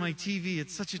rid of my TV.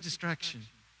 It's such a distraction.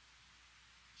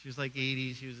 She was like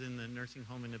 80. She was in the nursing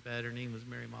home in a bed. Her name was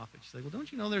Mary Moffat. She's like, well,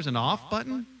 don't you know there's an off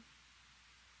button?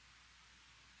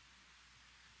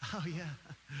 Oh, yeah.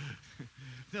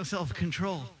 No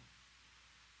self-control.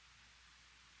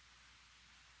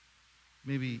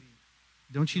 Maybe,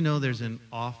 don't you know there's an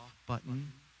off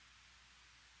button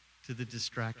to the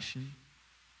distraction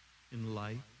in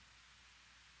life?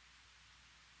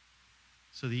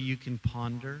 So that you can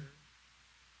ponder,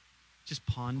 just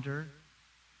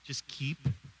keep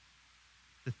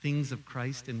the things of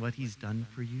Christ and what he's done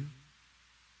for you.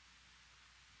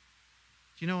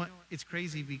 Do you know what? It's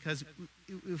crazy because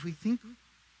if we think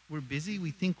we're busy,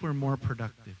 we think we're more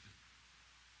productive.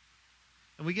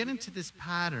 And we get into this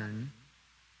pattern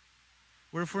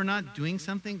where if we're not doing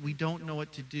something, we don't know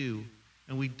what to do,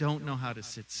 and we don't know how to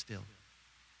sit still.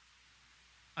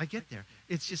 I get there.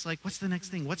 It's just like, what's the next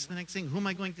thing? What's the next thing? Who am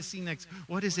I going to see next?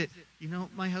 What is it? You know,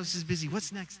 my house is busy.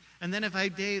 What's next? And then if I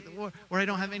have a day where I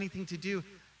don't have anything to do,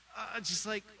 just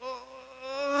like,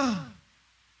 oh,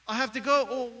 I have to go.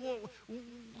 Oh,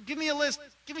 give me a list.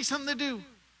 Give me something to do.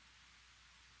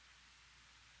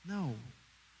 No.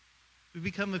 We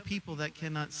become a people that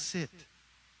cannot sit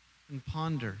and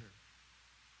ponder.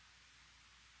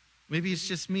 Maybe it's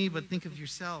just me, but think of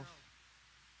yourself.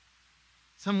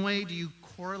 Some way do you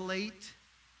correlate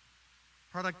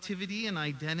productivity and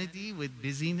identity with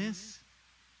busyness?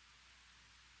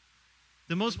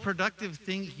 The most productive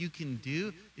thing you can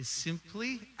do is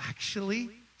simply, actually,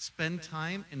 spend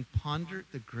time and ponder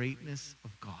the greatness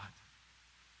of God.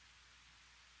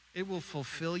 It will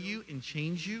fulfill you and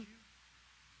change you.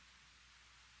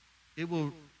 It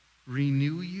will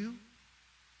renew you.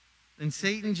 And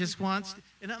Satan just wants to,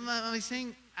 and am I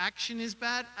saying action is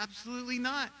bad? Absolutely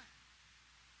not.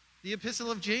 The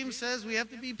Epistle of James says we have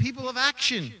to be people of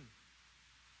action,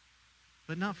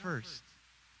 but not first.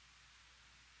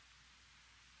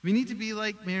 We need to be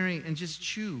like Mary and just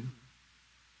chew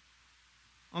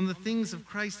on the things of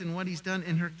Christ and what he's done.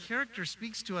 And her character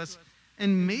speaks to us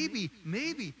And maybe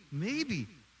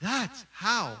that's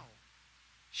how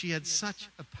she had such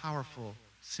a powerful,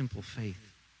 simple faith.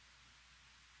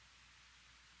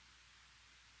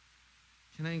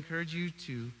 Can I encourage you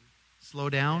to slow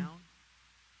down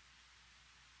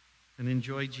and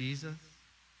enjoy Jesus?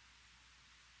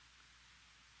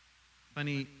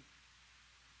 Funny,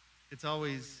 it's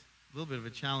always a little bit of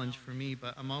a challenge for me,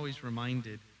 but I'm always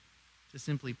reminded to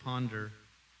simply ponder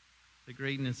the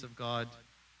greatness of God.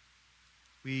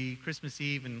 Christmas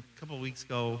Eve and a couple of weeks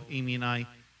ago, Amy and I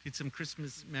did some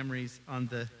Christmas memories on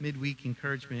the midweek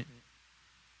encouragement.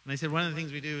 And I said one of the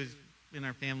things we do is in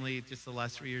our family, just the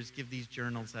last 3 years, give these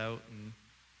journals out, and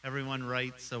everyone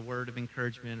writes a word of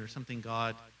encouragement or something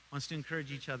God wants to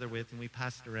encourage each other with, and we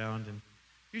pass it around. And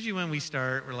usually when we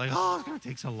start, we're like, oh, it's going to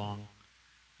take so long.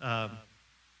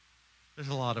 There's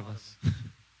a lot of us.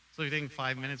 So we're taking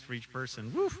 5 minutes for each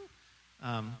person. Woo!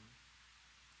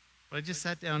 But I just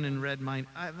sat down and read mine.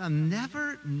 I'm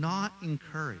never not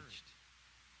encouraged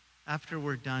after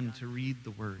we're done to read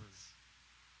the words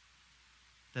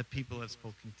that people have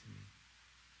spoken to me.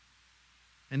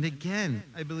 And again,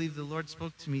 I believe the Lord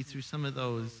spoke to me through some of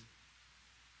those.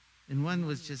 And one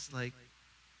was just like,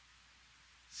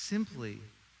 simply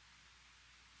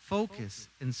focus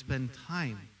and spend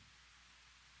time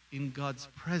in God's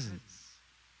presence.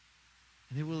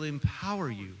 And it will empower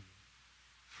you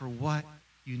for what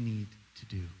you need to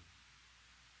do.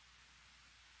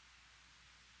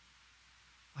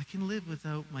 I can live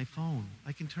without my phone.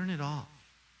 I can turn it off.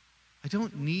 I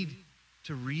don't need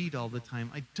to read all the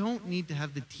time. I don't need to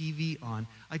have the TV on.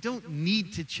 I don't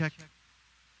need to check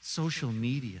social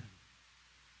media.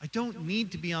 I don't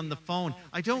need to be on the phone.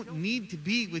 I don't need to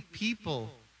be with people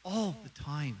all the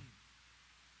time.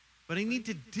 But I need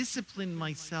to discipline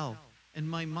myself and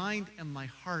my mind and my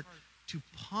heart to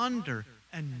ponder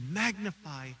and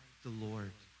magnify the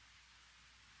Lord.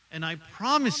 And I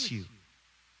promise you,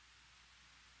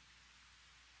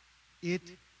 it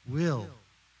will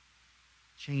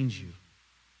change you.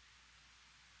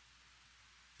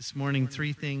 This morning,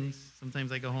 3 things.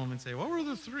 Sometimes I go home and say, what were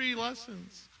the 3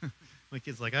 lessons? My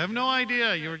kid's like, I have no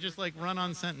idea. You were just like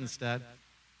run-on sentence, Dad.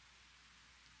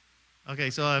 Okay,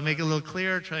 so I make it a little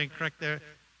clearer, try and correct there.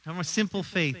 Talk more simple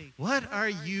faith. What are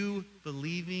you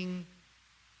believing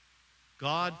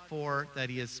God for that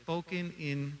He has spoken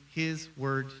in His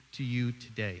word to you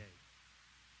today?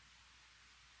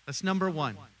 That's number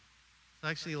 1. So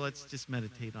actually, let's just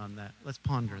meditate on that. Let's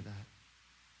ponder that.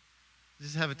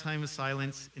 Just have a time of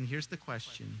silence, and here's the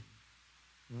question.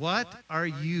 What are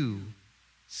you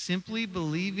simply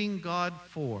believing God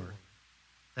for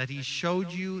that He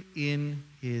showed you in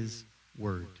His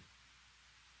word?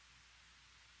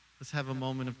 Let's have a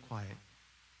moment of quiet.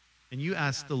 And you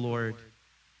ask the Lord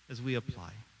as we apply.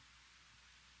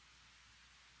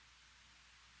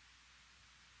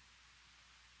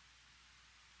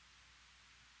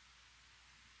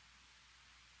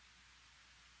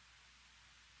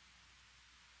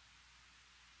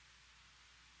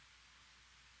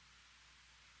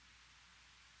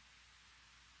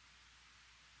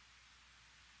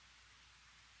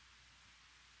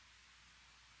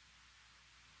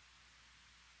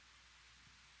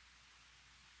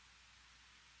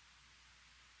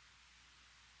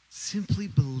 Simply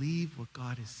believe what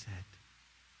God has said.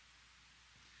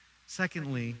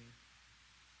 Secondly,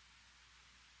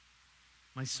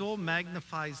 my soul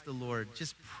magnifies the Lord,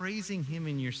 just praising Him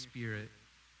in your spirit.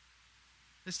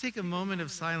 Let's take a moment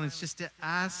of silence just to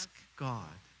ask God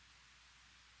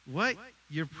what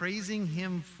you're praising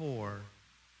Him for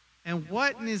and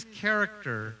what in His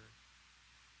character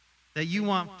that you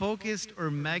want focused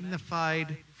or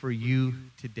magnified for you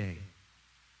today.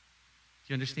 Do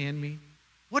you understand me?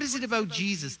 What is it about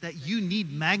Jesus that you need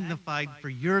magnified for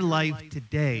your life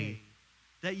today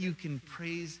that you can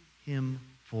praise Him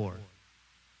for?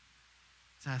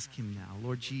 Let's ask Him now.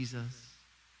 Lord Jesus,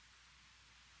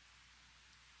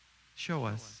 show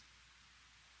us.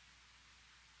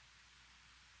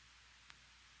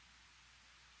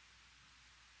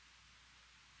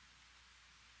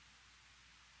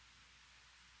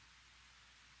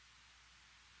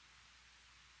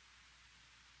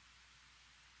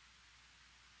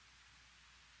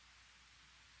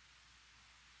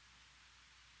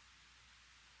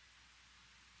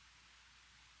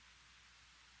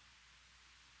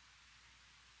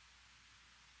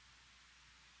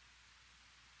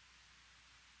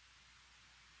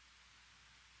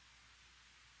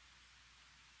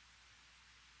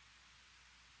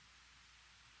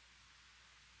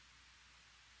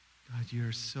 God,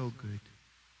 you're so good,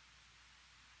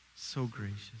 so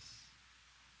gracious.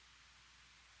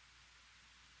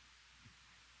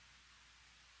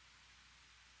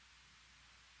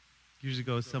 Years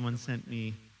ago, someone sent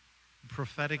me a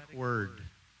prophetic word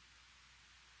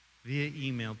via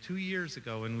email 2 years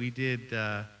ago when we did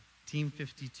Team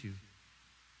 52.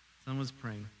 Someone was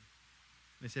praying.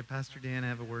 They said, Pastor Dan, I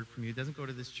have a word from you. It doesn't go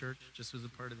to this church, just was a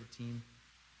part of the team.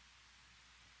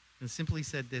 And simply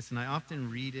said this, and I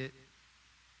often read it,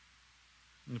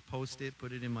 I'm going to post it,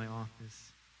 put it in my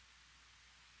office.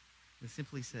 It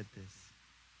simply said this.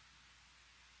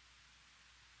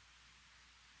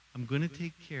 I'm going to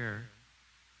take care,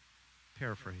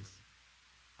 paraphrase,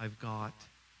 I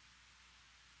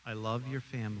love your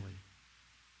family.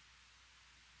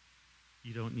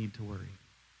 You don't need to worry.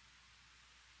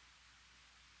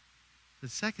 But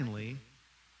secondly,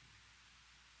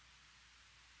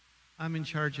 I'm in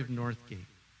charge of Northgate.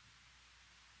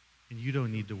 And you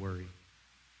don't need to worry.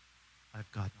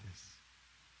 I've got this.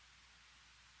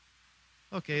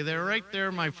 Okay, they're right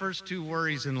there, my first two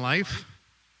worries in life.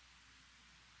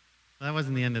 That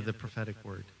wasn't the end of the prophetic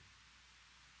word.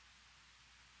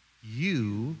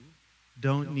 You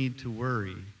don't need to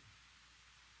worry,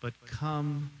 but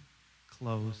come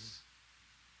close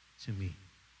to me.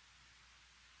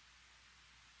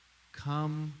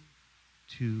 Come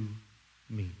to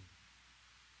me.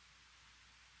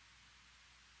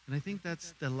 And I think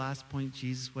that's the last point,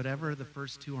 Jesus. Whatever the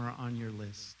first two are on your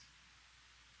list,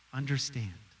 understand.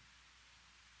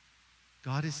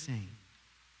 God is saying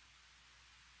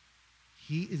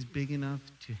He is big enough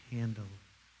to handle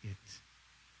it.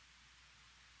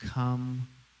 Come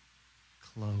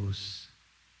close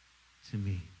to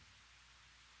me.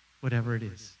 Whatever it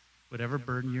is, whatever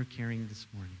burden you're carrying this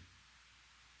morning,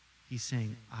 He's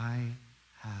saying, I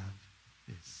have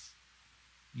this.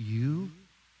 You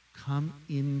come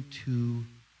into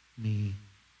me,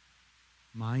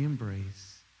 my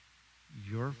embrace,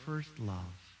 your first love.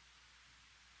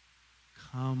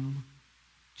 Come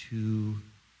to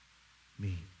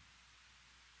me.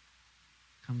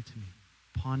 Come to me.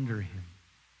 Ponder Him.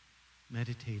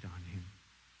 Meditate on Him.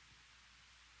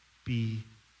 Be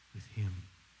with Him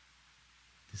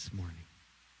this morning.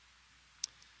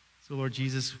 So, Lord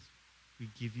Jesus, we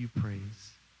give you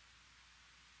praise.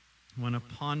 I want to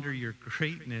ponder your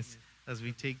greatness as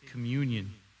we take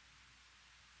communion.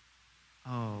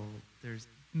 Oh, there's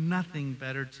nothing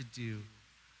better to do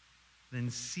than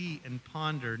see and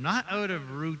ponder, not out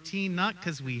of routine, not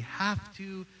because we have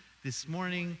to. This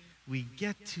morning, we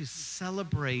get to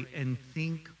celebrate and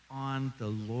think on the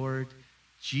Lord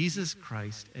Jesus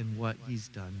Christ and what He's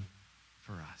done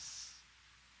for us.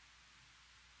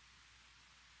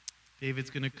 David's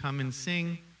going to come and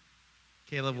sing.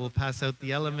 Caleb will pass out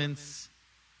the elements.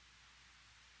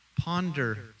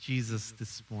 Ponder Jesus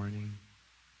this morning.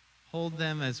 Hold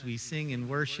them as we sing and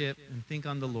worship and think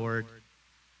on the Lord.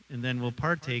 And then we'll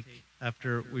partake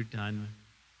after we're done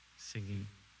singing.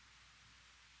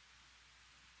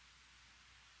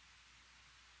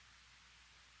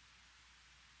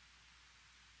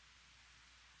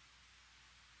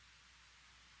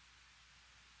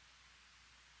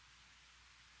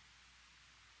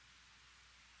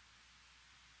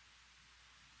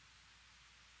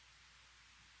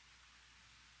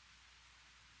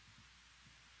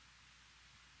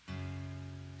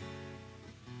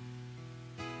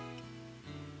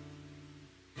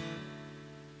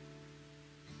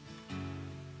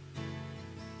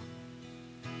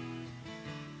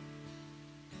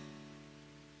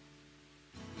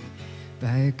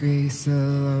 By grace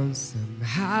alone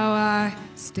somehow I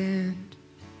stand,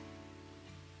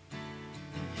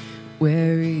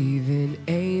 where even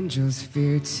angels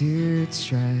fear to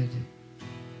tread,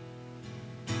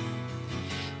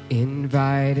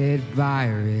 invited by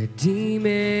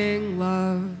redeeming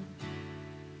love,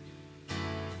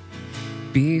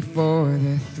 before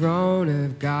the throne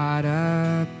of God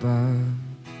above.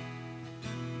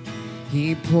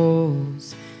 He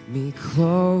pulls me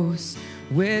close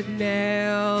with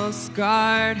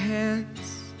nail-scarred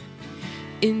hands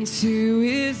into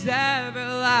His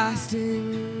everlasting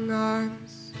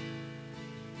arms.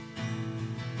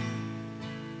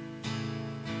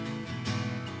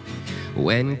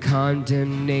 When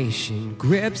condemnation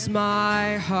grips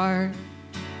my heart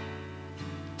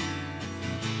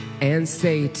and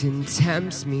Satan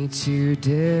tempts me to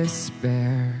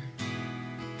despair,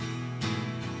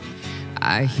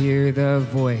 I hear the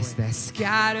voice that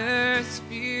scatters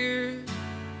fear.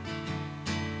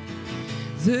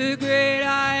 The great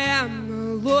I am,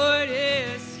 the Lord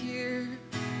is here.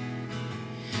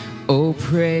 Oh,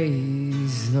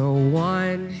 praise the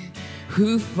one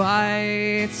who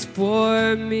fights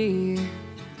for me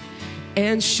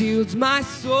and shields my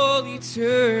soul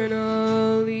eternally.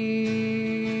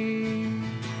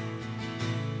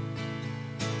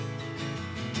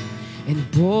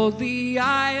 and boldly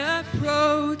I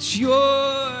approach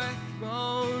your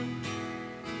throne.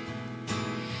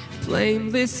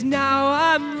 Blameless now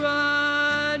I'm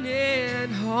running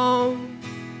home,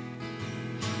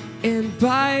 and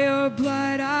by your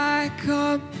blood I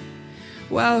come,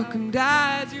 welcomed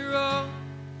as your own,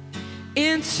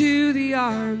 into the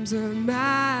arms of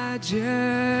majesty.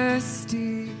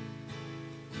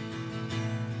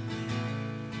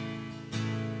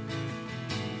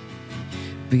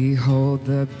 Behold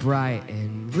the bright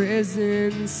and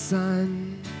risen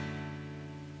sun,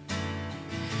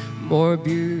 more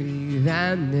beauty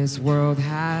than this world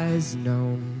has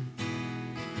known.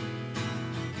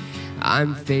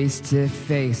 I'm face to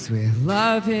face with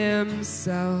love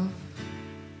himself,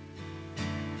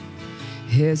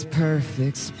 his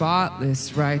perfect,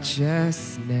 spotless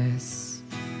righteousness.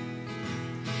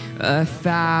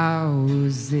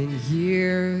 1,000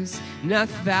 years and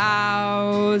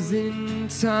 1,000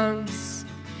 tongues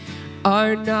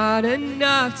are not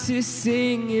enough to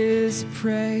sing his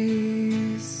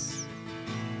praise.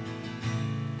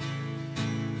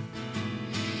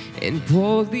 And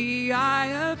boldly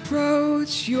I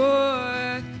approach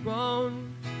your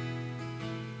throne.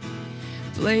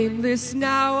 Blameless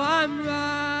now I'm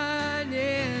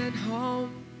running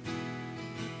home,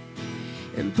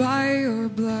 and by your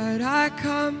blood I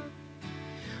come,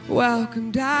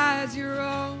 welcomed as your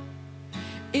own,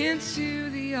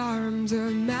 into the arms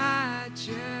of majesty.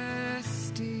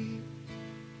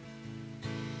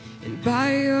 And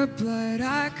by your blood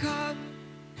I come,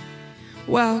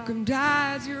 welcomed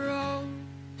as your own,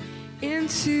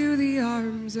 into the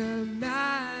arms of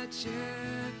majesty.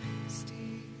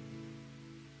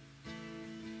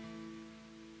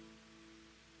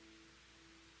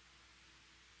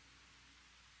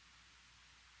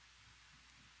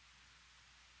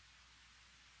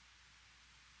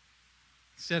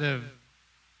 Instead of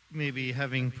maybe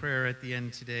having prayer at the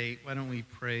end today, why don't we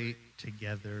pray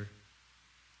together?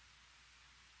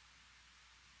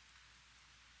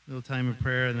 A little time of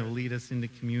prayer, and it will lead us into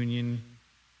communion.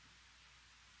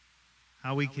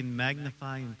 How we can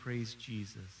magnify and praise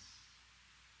Jesus.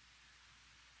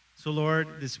 So,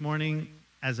 Lord, this morning,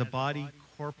 as a body,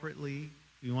 corporately,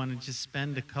 we want to just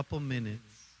spend a couple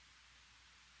minutes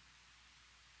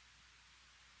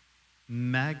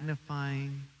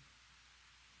magnifying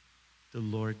the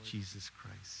Lord Jesus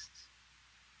Christ.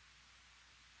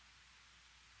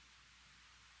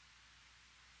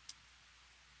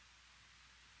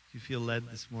 If you feel led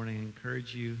this morning, I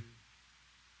encourage you.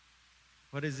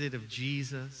 What is it of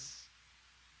Jesus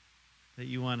that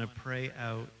you want to pray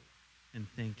out and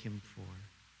thank him for?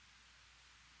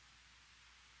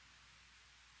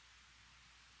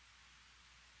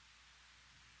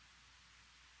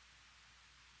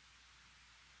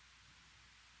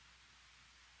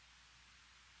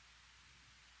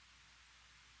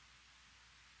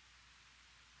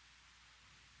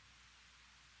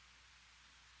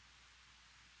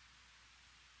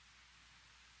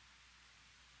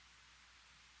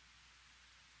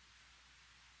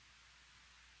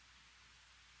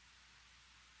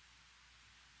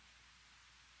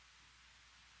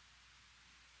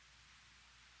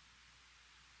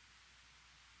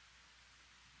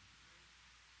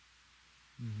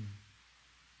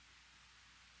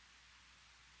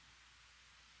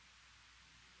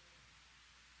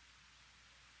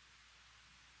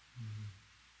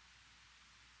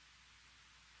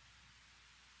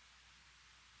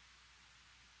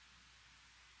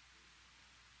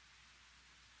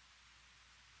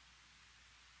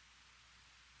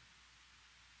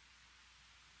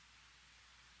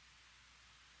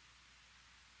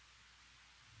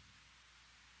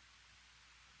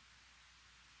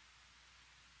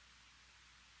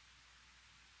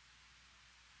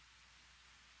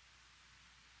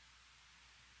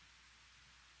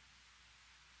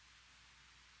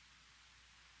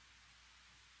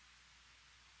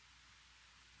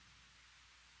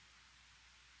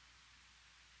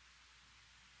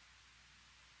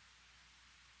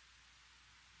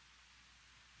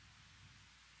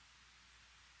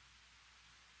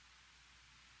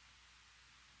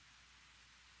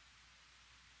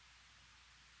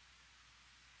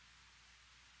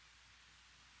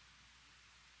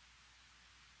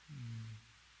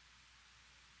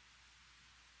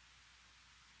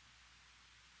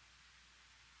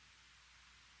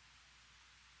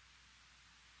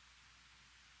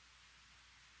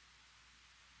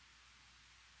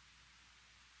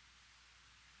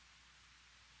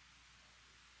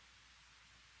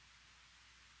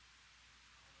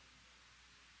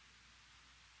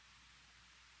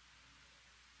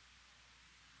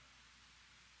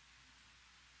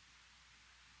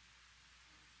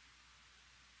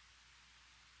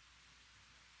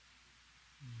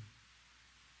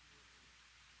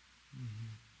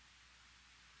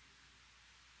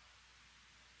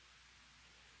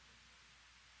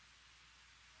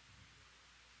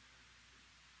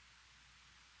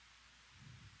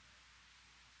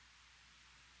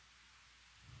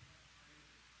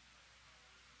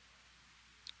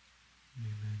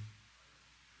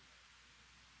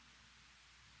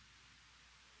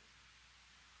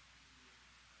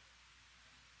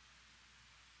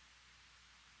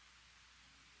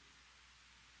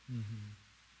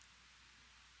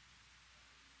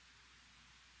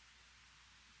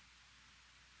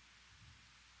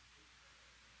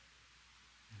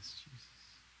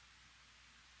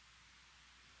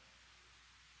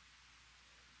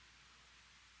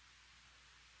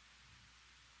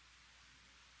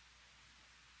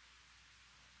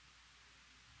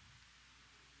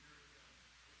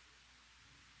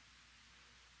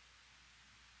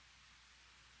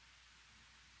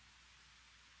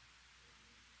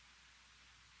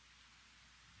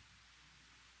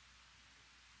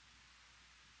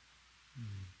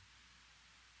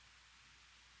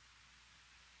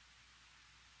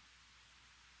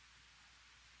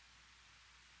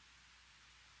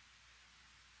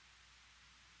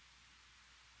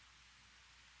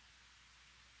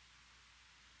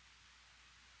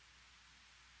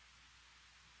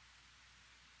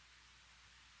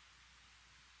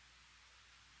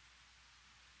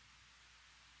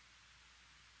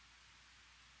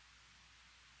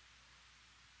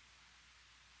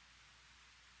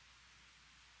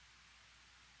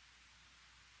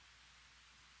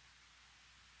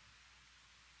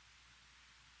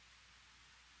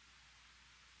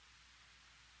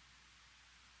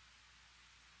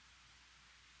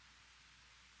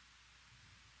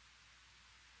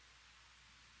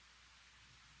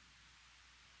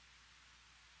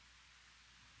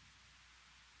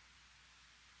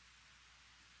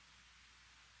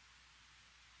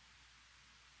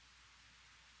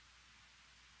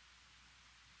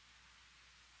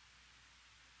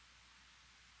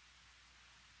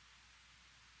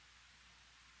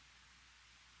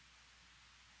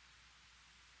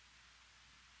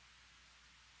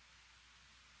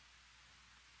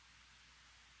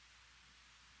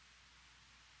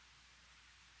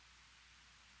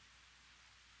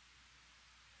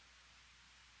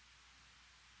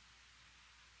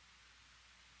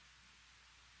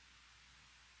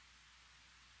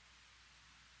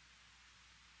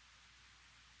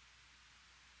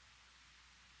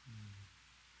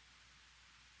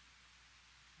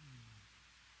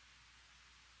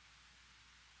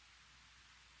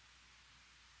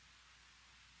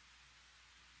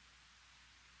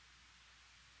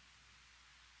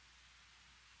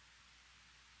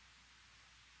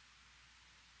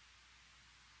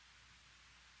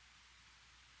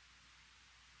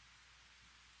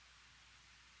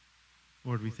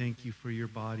 Lord, we thank you for your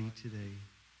body today.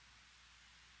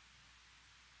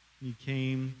 You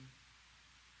came,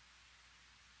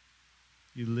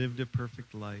 you lived a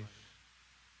perfect life.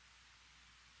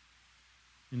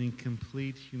 And in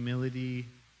complete humility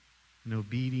and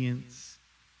obedience,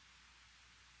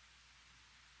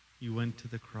 you went to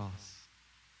the cross.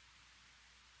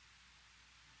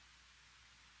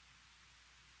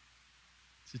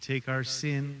 To take our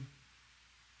sin,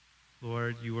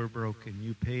 Lord, you were broken.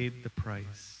 You paid the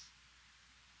price.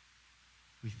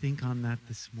 We think on that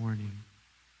this morning.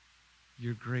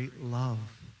 Your great love.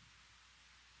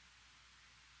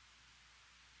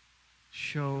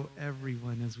 Show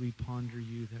everyone as we ponder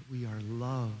you that we are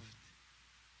loved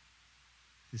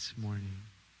this morning.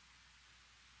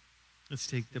 Let's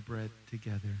take the bread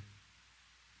together.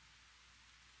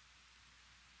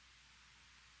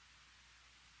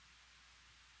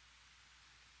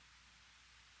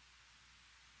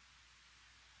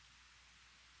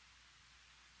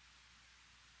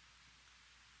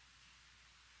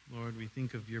 Lord, we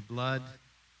think of your blood,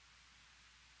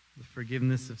 the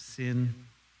forgiveness of sin.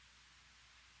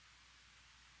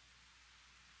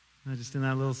 Now, just in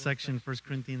that little section, 1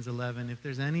 Corinthians 11, if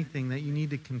there's anything that you need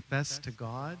to confess to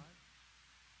God,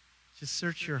 just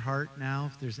search your heart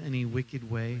now if there's any wicked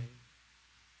way.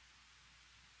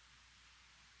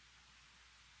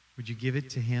 Would you give it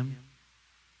to him?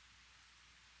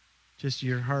 Just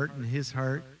your heart and his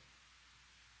heart.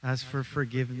 Ask for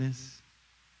forgiveness.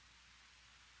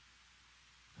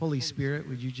 Holy Spirit,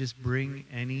 would you just bring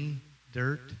any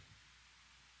dirt,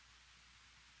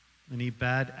 any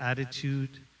bad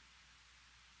attitude?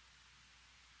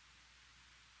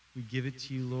 We give it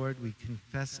to you, Lord. We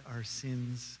confess our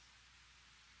sins.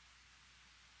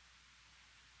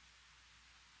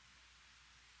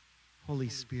 Holy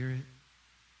Spirit,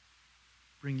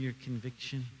 bring your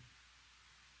conviction.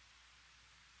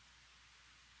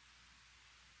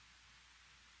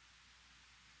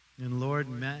 And Lord,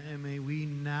 may we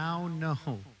now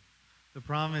know the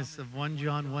promise of 1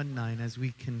 John 1:9 as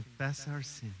we confess our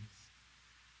sins,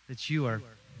 that you are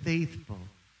faithful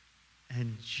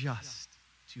and just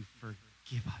to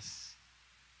forgive us.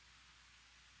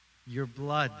 Your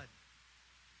blood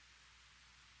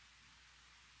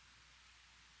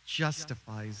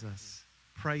justifies us,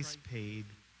 price paid,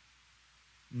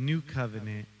 new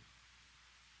covenant.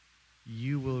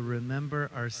 You will remember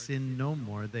our sin no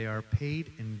more. They are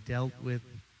paid and dealt with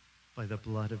by the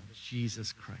blood of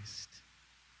Jesus Christ.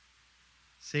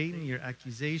 Satan, your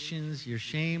accusations, your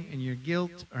shame, and your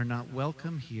guilt are not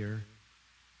welcome here.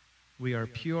 We are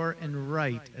pure and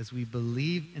right as we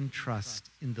believe and trust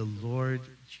in the Lord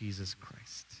Jesus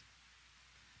Christ.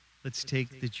 Let's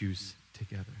take the juice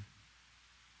together.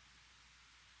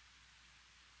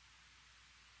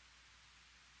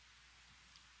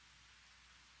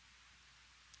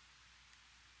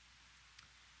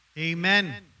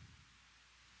 Amen.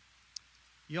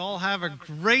 You all have a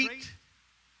great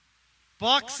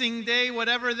Boxing Day,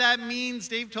 whatever that means.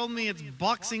 Dave told me it's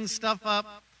boxing stuff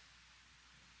up.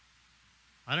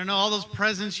 I don't know, all those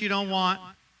presents you don't want.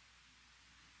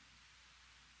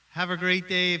 Have a great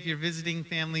day if you're visiting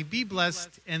family. Be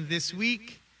blessed. And this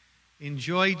week,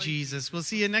 enjoy Jesus. We'll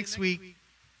see you next week.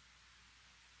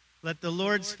 Let the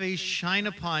Lord's face shine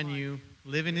upon you.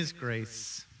 Live in his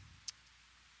grace.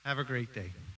 Have a great day.